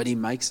better, but he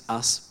makes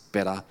us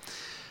better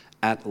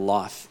at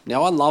life.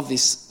 Now, I love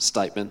this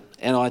statement,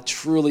 and I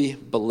truly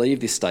believe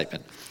this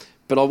statement,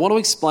 but I want to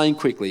explain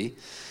quickly,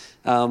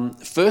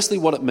 firstly,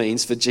 what it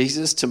means for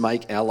Jesus to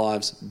make our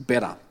lives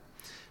better,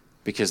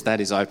 because that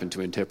is open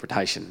to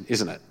interpretation,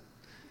 isn't it?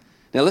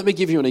 Now, let me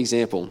give you an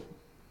example.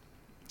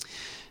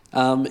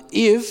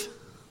 If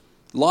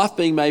life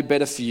being made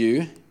better for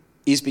you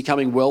is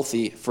becoming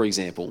wealthy, for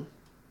example,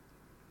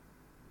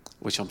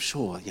 which I'm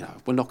sure,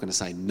 we're not going to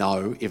say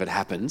no if it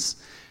happens.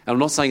 And I'm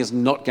not saying it's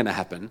not going to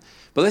happen,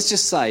 but let's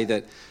just say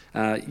that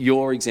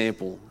your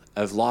example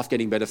of life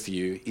getting better for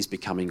you is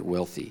becoming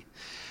wealthy.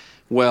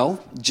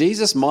 Well,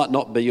 Jesus might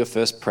not be your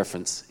first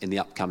preference in the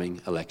upcoming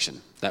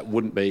election. That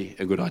wouldn't be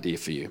a good idea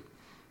for you.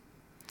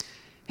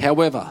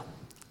 However,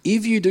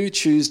 if you do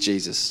choose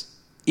Jesus,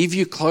 if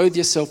you clothe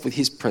yourself with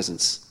his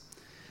presence,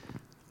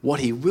 what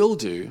he will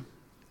do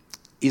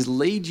is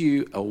lead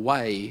you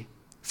away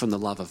from the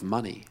love of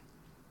money.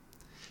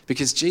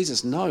 Because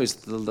Jesus knows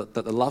that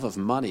the love of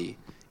money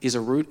is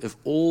a root of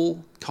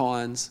all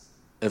kinds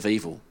of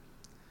evil.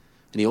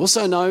 And he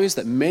also knows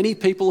that many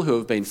people who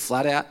have been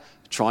flat out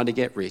trying to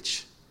get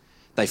rich,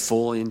 they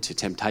fall into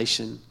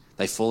temptation,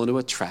 they fall into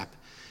a trap,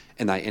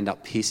 and they end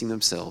up piercing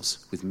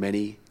themselves with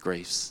many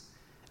griefs.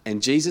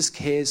 And Jesus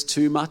cares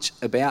too much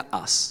about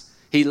us.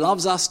 He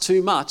loves us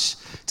too much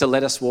to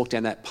let us walk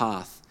down that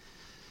path.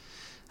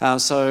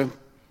 So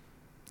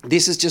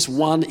this is just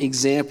one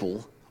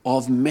example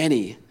of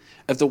many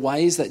of the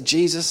ways that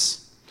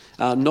Jesus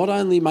not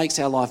only makes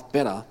our life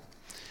better,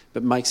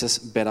 but makes us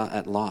better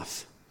at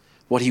life.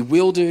 What he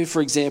will do,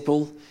 for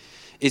example,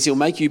 is he'll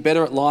make you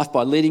better at life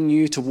by leading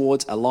you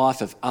towards a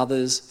life of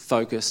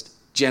others-focused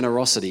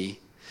generosity,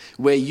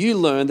 where you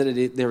learn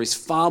that there is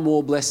far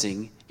more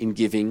blessing in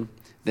giving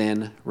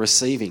than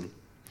receiving.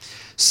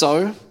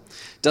 So,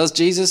 does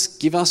Jesus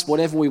give us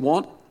whatever we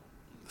want?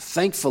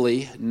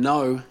 Thankfully,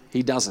 no,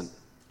 he doesn't.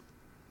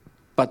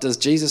 But does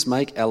Jesus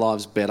make our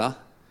lives better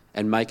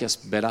and make us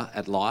better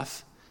at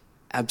life?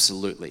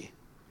 Absolutely.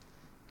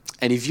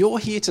 And if you're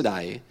here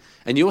today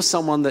and you're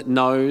someone that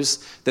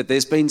knows that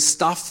there's been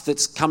stuff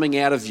that's coming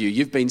out of you,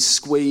 you've been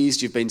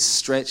squeezed, you've been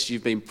stretched,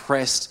 you've been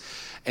pressed,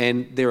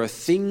 and there are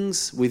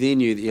things within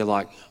you that you're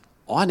like,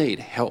 I need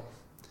help.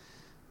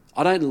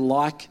 I don't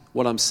like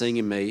what I'm seeing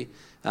in me.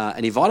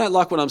 And if I don't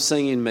like what I'm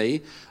seeing in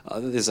me,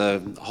 there's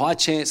a high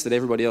chance that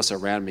everybody else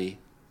around me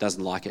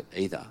doesn't like it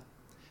either.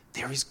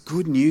 There is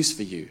good news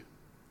for you.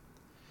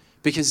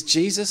 Because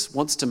Jesus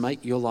wants to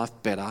make your life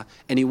better,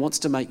 and he wants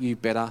to make you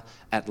better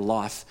at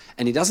life.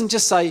 And he doesn't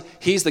just say,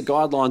 here's the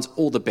guidelines,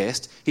 all the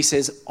best. He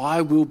says,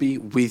 I will be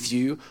with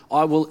you.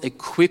 I will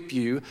equip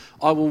you.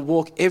 I will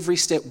walk every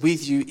step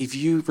with you if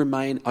you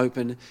remain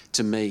open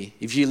to me,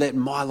 if you let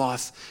my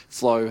life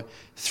flow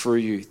through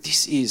you.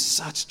 This is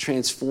such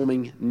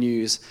transforming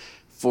news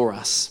for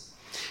us.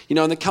 In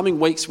the coming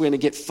weeks, we're going to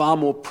get far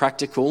more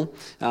practical.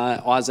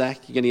 Isaac,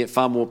 you're going to get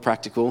far more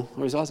practical.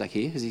 Or is Isaac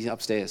here? Is he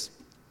upstairs?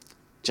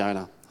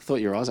 Jonah. I thought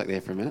you were Isaac there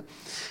for a minute.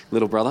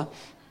 Little brother.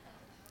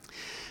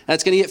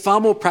 It's going to get far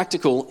more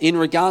practical in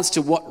regards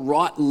to what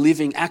right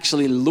living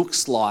actually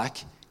looks like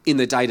in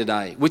the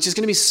day-to-day, which is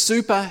going to be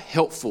super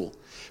helpful.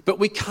 But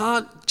we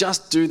can't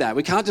just do that.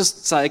 We can't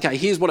just say, okay,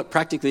 here's what it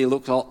practically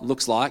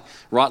looks like,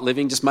 right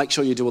living, just make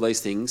sure you do all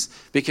these things.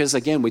 Because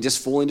again, we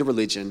just fall into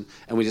religion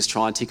and we just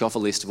try and tick off a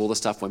list of all the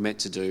stuff we're meant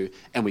to do,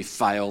 and we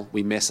fail,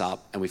 we mess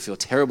up, and we feel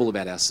terrible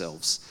about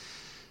ourselves.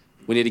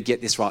 We need to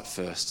get this right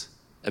first.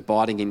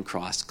 Abiding in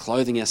Christ,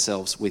 clothing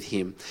ourselves with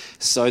him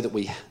so that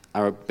we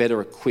are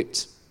better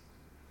equipped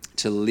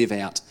to live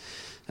out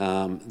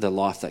the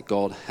life that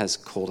God has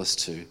called us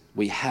to.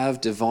 We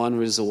have divine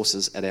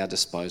resources at our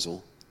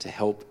disposal to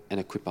help and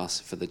equip us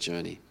for the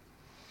journey.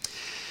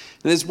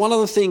 And there's one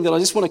other thing that I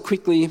just want to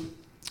quickly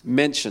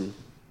mention,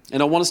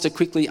 and I want us to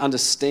quickly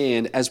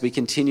understand as we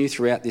continue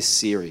throughout this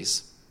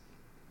series.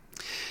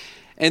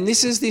 And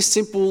this is this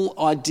simple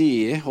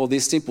idea, or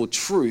this simple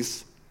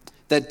truth,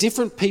 that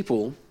different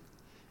people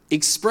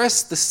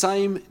express the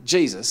same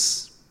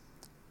Jesus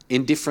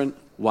in different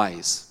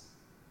ways.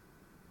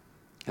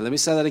 And let me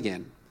say that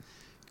again.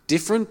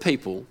 Different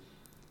people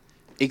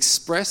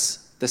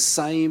express the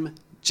same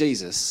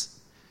Jesus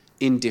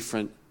in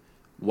different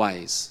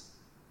ways.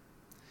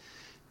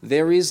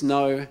 There is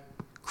no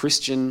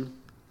Christian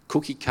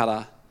cookie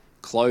cutter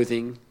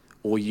clothing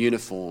or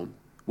uniform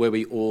where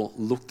we all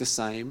look the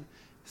same,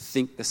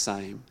 think the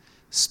same,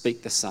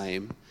 speak the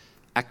same,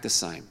 act the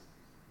same.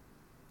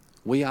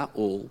 We are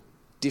all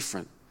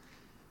different.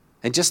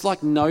 And just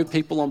like no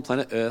people on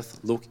planet Earth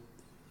look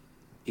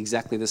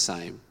exactly the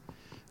same,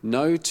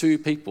 no two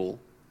people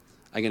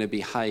are going to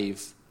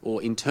behave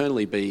or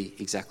internally be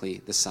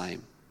exactly the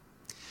same.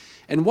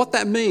 And what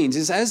that means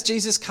is as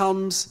Jesus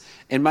comes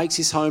and makes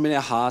his home in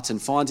our hearts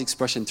and finds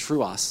expression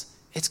through us,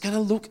 it's going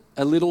to look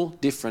a little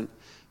different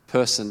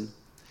person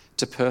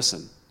to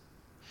person.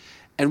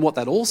 And what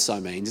that also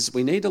means is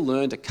we need to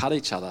learn to cut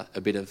each other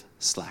a bit of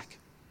slack.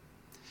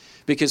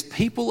 Because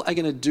people are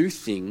going to do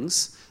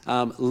things,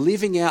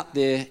 living out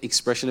their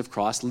expression of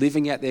Christ,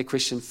 living out their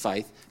Christian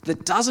faith,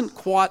 that doesn't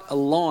quite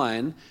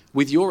align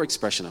with your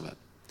expression of it.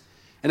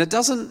 And it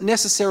doesn't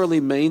necessarily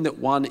mean that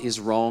one is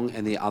wrong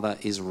and the other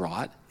is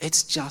right.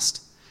 It's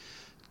just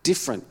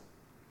different.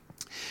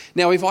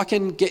 Now, if I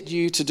can get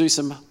you to do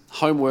some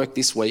homework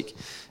this week,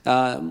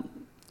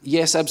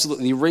 yes,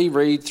 absolutely,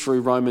 reread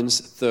through Romans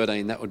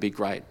 13. That would be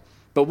great.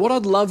 But what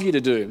I'd love you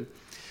to do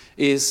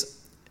is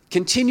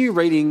continue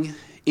reading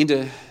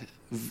into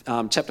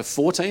chapter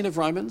 14 of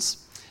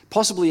Romans,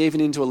 possibly even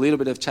into a little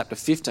bit of chapter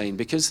 15,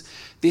 because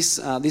this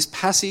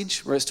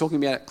passage where it's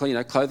talking about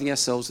clothing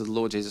ourselves with the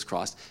Lord Jesus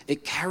Christ,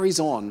 it carries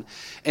on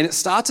and it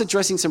starts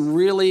addressing some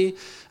really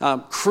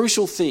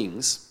crucial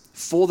things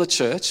for the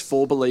church,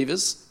 for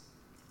believers,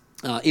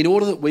 in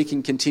order that we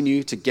can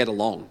continue to get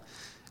along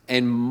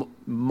and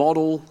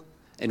model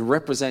and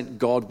represent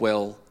God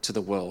well to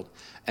the world.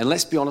 And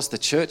let's be honest, the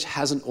church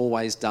hasn't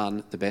always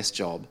done the best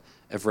job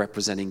of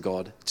representing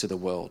God to the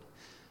world.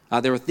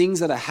 There are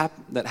things that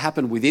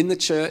happen within the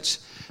church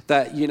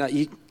that, you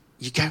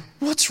go,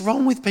 what's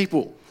wrong with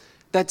people?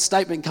 That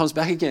statement comes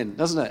back again,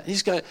 doesn't it? You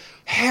just go,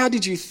 how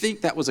did you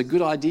think that was a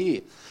good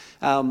idea?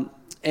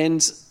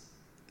 And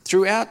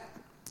throughout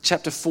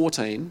chapter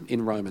 14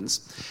 in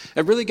Romans,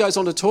 it really goes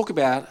on to talk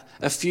about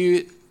a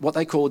few what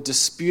they call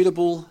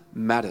disputable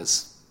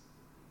matters.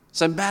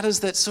 So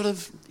matters that sort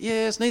of,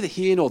 it's neither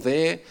here nor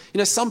there.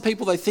 Some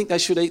people, they think they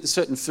should eat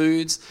certain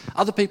foods.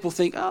 Other people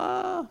think,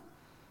 no,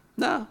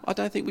 I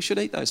don't think we should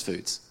eat those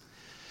foods.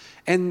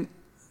 And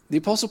the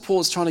Apostle Paul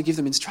is trying to give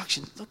them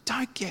instruction. Look,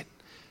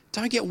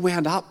 don't get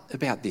wound up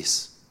about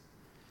this.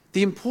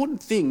 The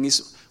important thing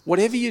is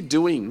whatever you're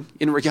doing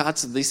in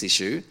regards to this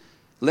issue,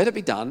 let it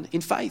be done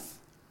in faith.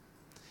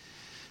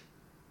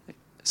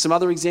 Some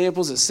other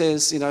examples, it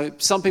says,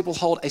 some people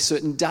hold a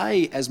certain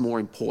day as more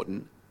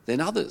important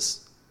than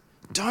others.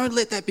 Don't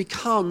let that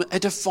become a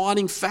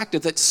defining factor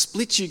that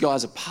splits you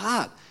guys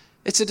apart.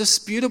 It's a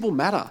disputable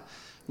matter.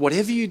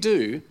 Whatever you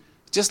do,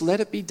 just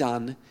let it be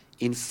done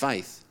in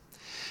faith.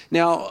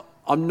 Now,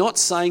 I'm not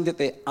saying that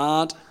there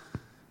aren't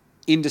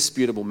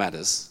indisputable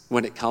matters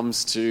when it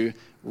comes to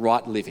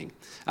right living.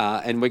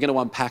 And we're going to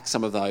unpack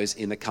some of those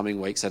in the coming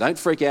weeks. So don't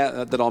freak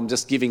out that I'm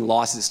just giving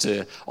license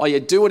to,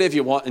 do whatever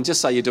you want and just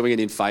say you're doing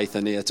it in faith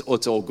and it's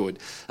all good.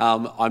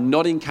 I'm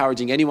not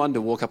encouraging anyone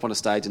to walk up on a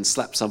stage and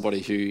slap somebody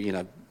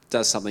who,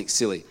 does something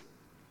silly.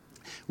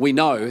 We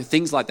know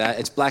things like that,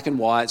 it's black and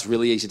white, it's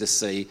really easy to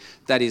see.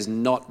 That is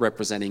not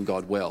representing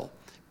God well.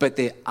 But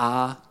there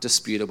are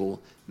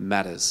disputable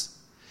matters.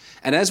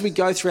 And as we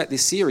go throughout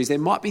this series, there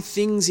might be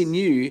things in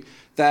you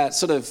that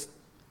sort of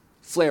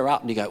flare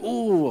up and you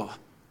go,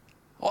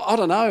 I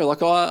don't know, I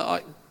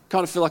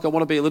kind of feel like I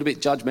want to be a little bit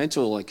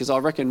judgmental because I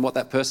reckon what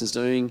that person's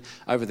doing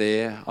over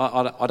there,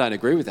 I don't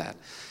agree with that.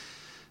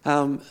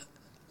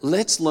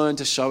 Let's learn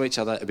to show each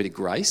other a bit of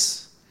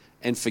grace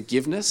and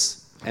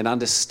forgiveness and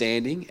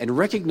understanding and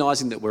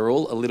recognising that we're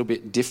all a little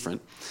bit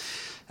different.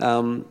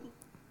 And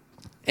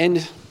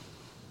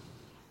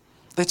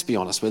let's be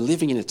honest, we're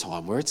living in a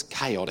time where it's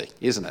chaotic,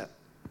 isn't it?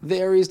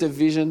 There is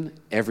division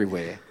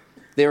everywhere.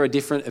 There are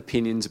different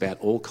opinions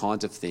about all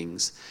kinds of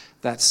things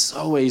that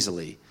so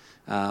easily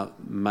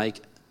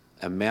make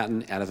a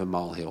mountain out of a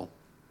molehill.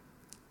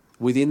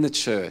 Within the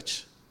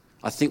church,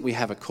 I think we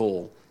have a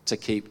call to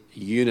keep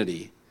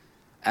unity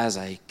as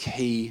a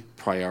key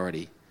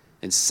priority.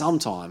 And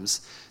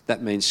sometimes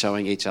that means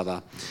showing each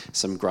other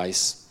some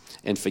grace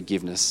and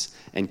forgiveness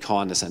and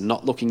kindness and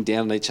not looking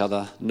down on each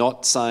other,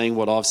 not saying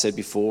what I've said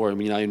before,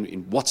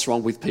 in what's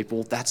wrong with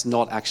people. That's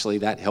not actually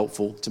that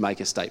helpful to make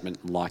a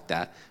statement like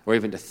that or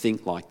even to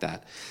think like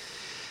that.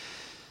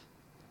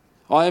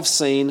 I have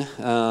seen,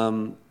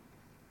 in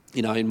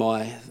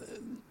my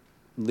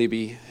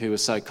Libby, who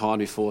was so kind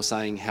before,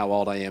 saying how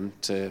old I am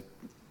to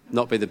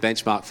not be the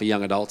benchmark for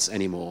young adults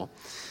anymore.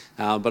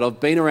 But I've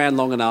been around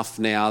long enough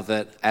now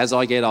that as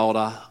I get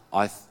older,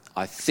 I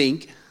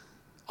think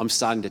I'm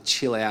starting to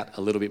chill out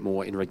a little bit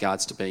more in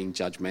regards to being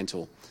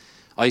judgmental.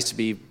 I used to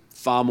be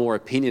far more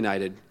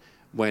opinionated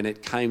when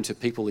it came to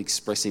people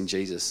expressing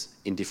Jesus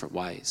in different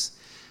ways.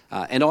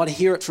 And I'd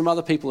hear it from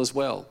other people as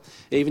well.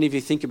 Even if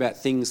you think about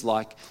things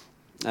like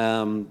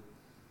different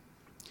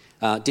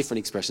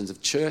expressions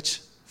of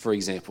church, for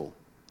example.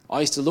 I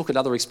used to look at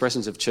other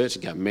expressions of church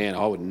and go, man,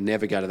 I would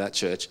never go to that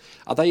church.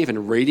 Are they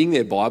even reading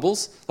their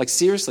Bibles? Like,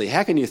 seriously,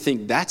 how can you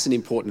think that's an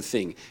important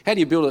thing? How do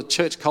you build a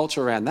church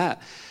culture around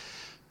that?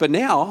 But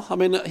now,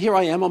 here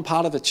I am, I'm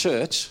part of a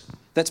church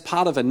that's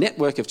part of a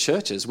network of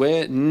churches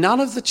where none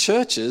of the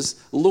churches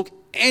look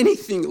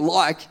anything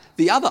like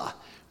the other.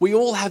 We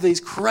all have these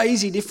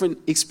crazy different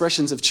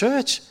expressions of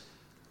church.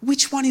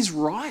 Which one is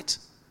right?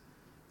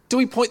 Do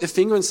we point the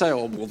finger and say,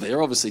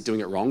 they're obviously doing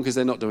it wrong because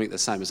they're not doing it the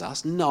same as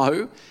us?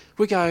 No.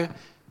 We go,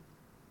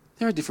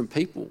 there are different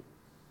people.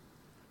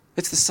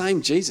 It's the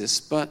same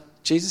Jesus, but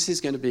Jesus is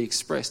going to be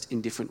expressed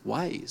in different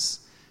ways.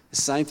 The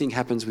same thing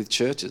happens with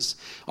churches.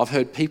 I've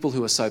heard people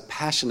who are so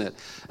passionate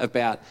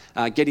about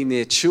getting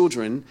their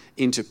children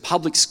into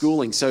public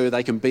schooling so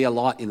they can be a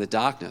light in the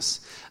darkness.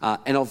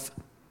 And I've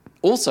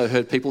also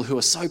heard people who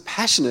are so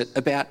passionate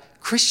about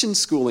Christian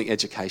schooling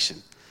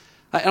education.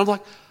 And I'm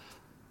like,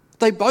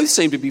 they both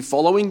seem to be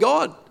following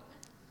God.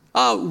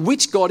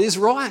 Which God is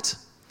right?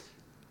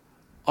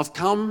 I've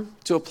come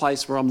to a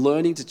place where I'm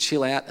learning to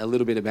chill out a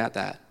little bit about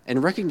that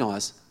and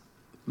recognise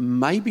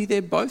maybe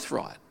they're both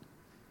right.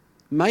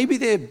 Maybe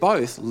they're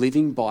both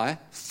living by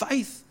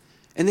faith.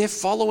 And they're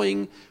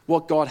following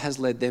what God has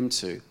led them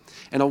to.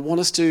 And I want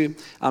us to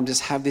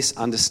just have this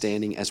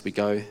understanding as we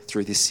go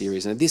through this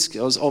series. And this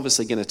is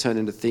obviously going to turn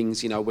into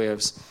things, where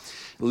it's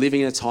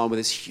living in a time where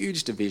there's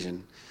huge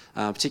division,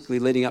 particularly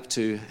leading up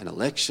to an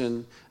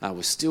election.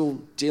 We're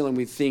still dealing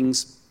with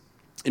things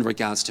in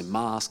regards to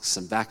masks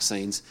and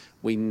vaccines.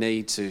 We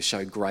need to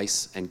show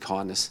grace and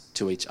kindness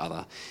to each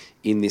other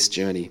in this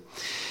journey.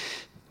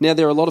 Now,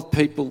 there are a lot of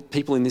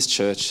people in this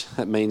church.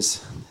 That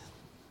means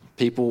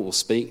people will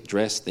speak,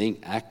 dress, think,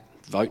 act,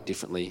 vote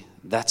differently.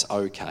 That's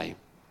okay.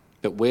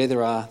 But where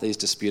there are these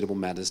disputable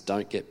matters,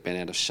 don't get bent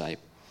out of shape.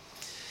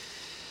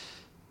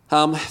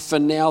 For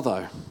now,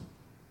 though,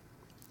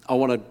 I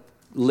want to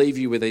leave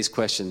you with these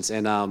questions.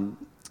 And I'm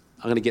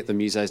going to get the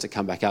musos to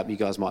come back up. You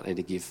guys might need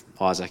to give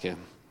Isaac a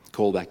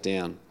call back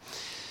down.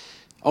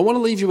 I want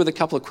to leave you with a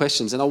couple of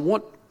questions. And I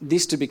want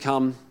this to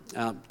become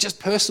just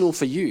personal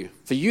for you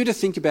to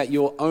think about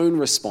your own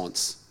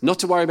response, not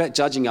to worry about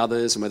judging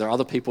others and whether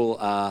other people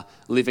are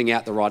living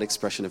out the right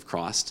expression of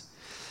Christ,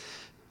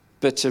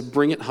 but to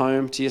bring it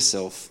home to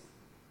yourself.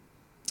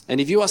 And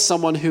if you are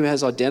someone who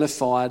has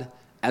identified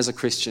as a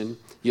Christian,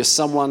 you're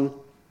someone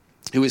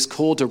who is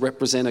called to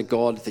represent a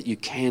God that you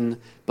can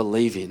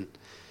believe in,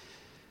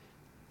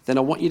 then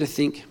I want you to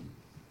think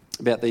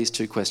about these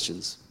two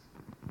questions.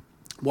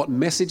 What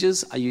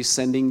messages are you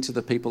sending to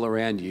the people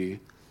around you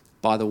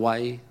by the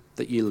way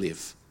that you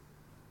live?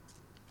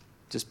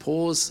 Just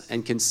pause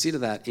and consider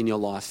that in your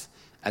life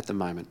at the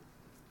moment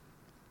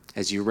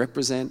as you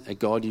represent a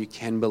God you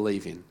can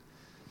believe in.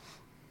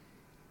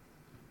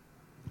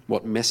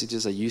 What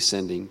messages are you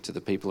sending to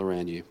the people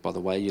around you by the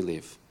way you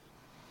live?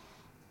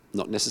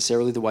 Not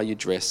necessarily the way you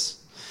dress,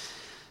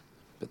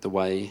 but the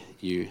way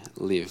you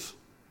live.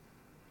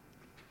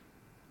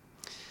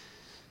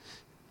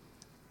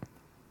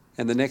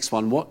 And the next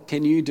one, what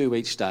can you do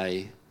each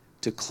day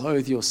to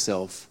clothe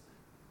yourself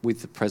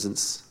with the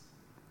presence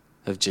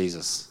of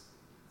Jesus?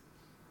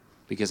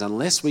 Because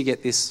unless we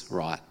get this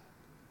right,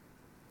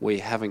 we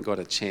haven't got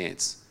a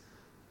chance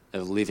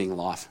of living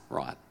life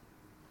right.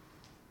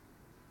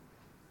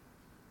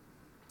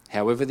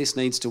 However this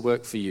needs to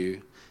work for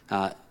you,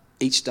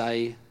 each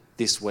day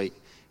this week,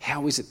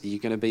 how is it that you're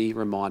going to be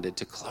reminded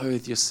to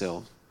clothe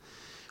yourself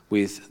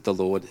with the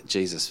Lord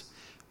Jesus?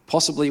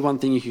 Possibly one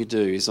thing you could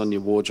do is on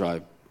your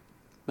wardrobe,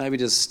 maybe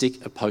just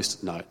stick a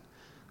post-it note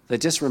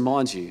that just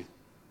reminds you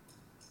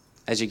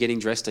as you're getting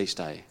dressed each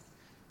day,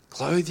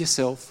 clothe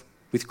yourself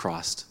with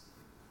Christ.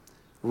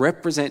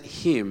 Represent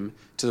him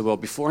to the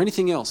world. Before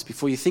anything else,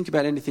 before you think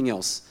about anything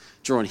else,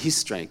 draw on his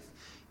strength,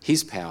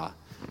 his power,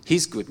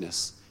 his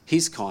goodness,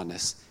 his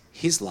kindness,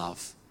 his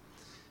love,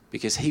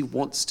 because he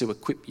wants to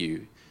equip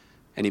you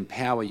and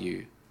empower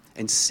you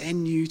and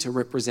send you to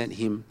represent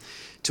him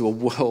to a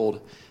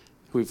world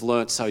who we've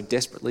learnt so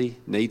desperately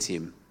needs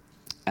him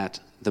at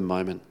the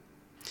moment.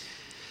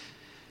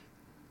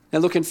 Now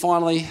look, and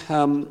finally,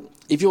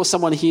 if you're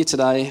someone here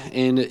today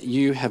and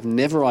you have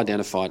never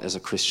identified as a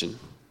Christian,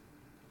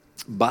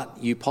 but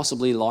you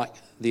possibly like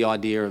the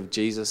idea of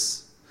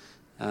Jesus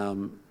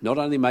not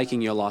only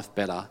making your life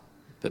better,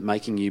 but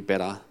making you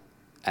better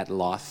at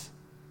life,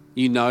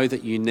 you know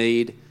that you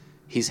need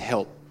his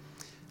help.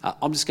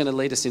 I'm just going to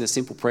lead us in a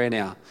simple prayer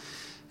now.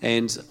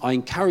 And I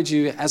encourage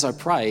you, as I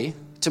pray,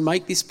 to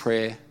make this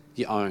prayer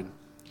your own.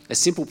 A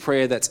simple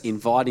prayer that's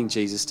inviting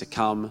Jesus to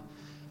come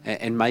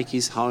and make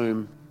his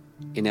home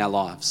in our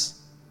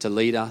lives, to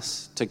lead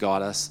us, to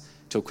guide us,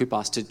 to equip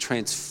us, to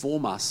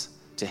transform us,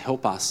 to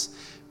help us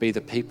be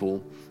the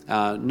people,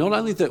 not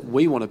only that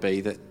we want to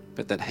be,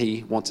 but that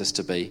he wants us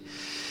to be.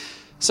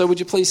 So would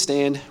you please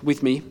stand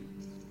with me?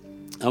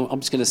 I'm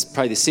just going to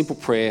pray this simple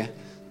prayer.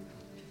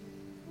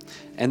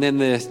 And then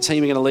the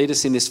team are going to lead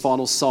us in this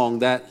final song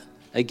that,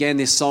 again,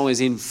 this song is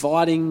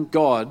inviting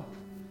God,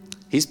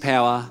 his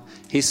power,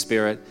 his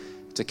spirit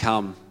to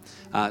come,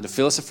 to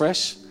fill us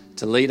afresh,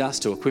 to lead us,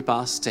 to equip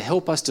us, to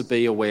help us to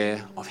be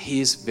aware of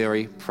his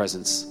very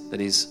presence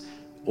that is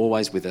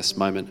always with us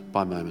moment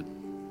by moment.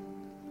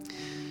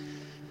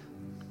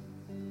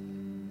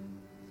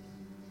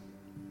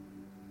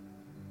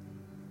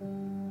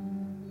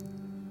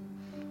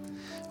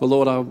 Well,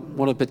 Lord, I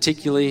want to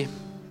particularly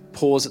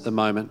pause at the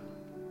moment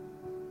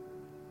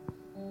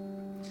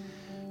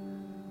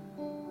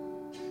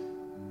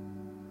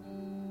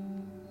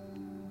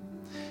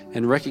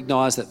and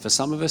recognise that for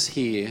some of us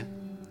here,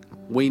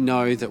 we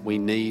know that we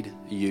need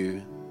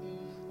you,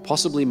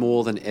 possibly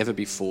more than ever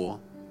before,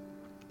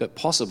 but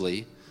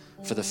possibly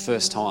for the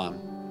first time,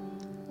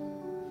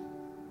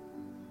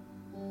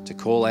 to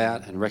call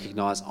out and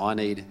recognise I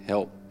need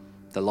help.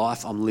 The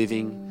life I'm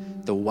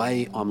living, the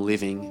way I'm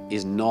living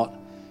is not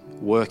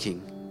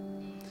working.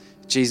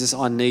 Jesus,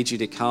 I need you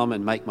to come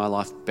and make my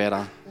life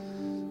better.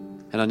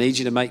 And I need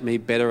you to make me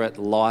better at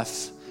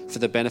life for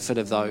the benefit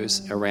of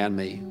those around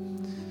me.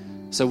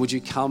 So would you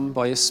come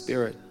by your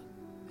Spirit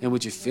and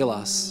would you fill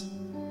us?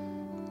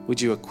 Would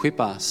you equip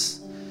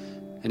us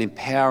and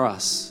empower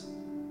us,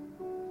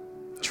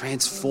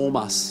 transform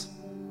us,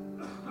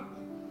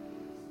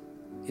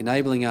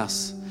 enabling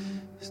us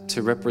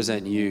to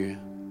represent you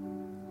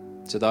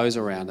to those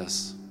around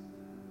us.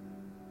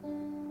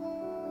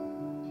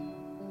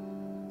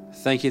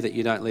 Thank you that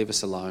you don't leave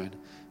us alone.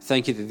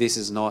 Thank you that this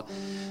is not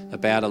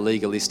about a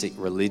legalistic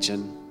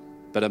religion,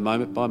 but a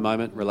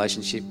moment-by-moment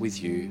relationship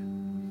with you,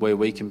 where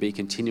we can be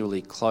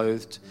continually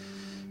clothed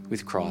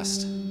with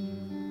Christ.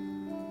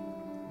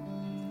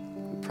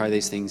 We pray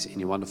these things in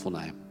your wonderful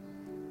name.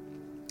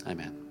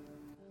 Amen.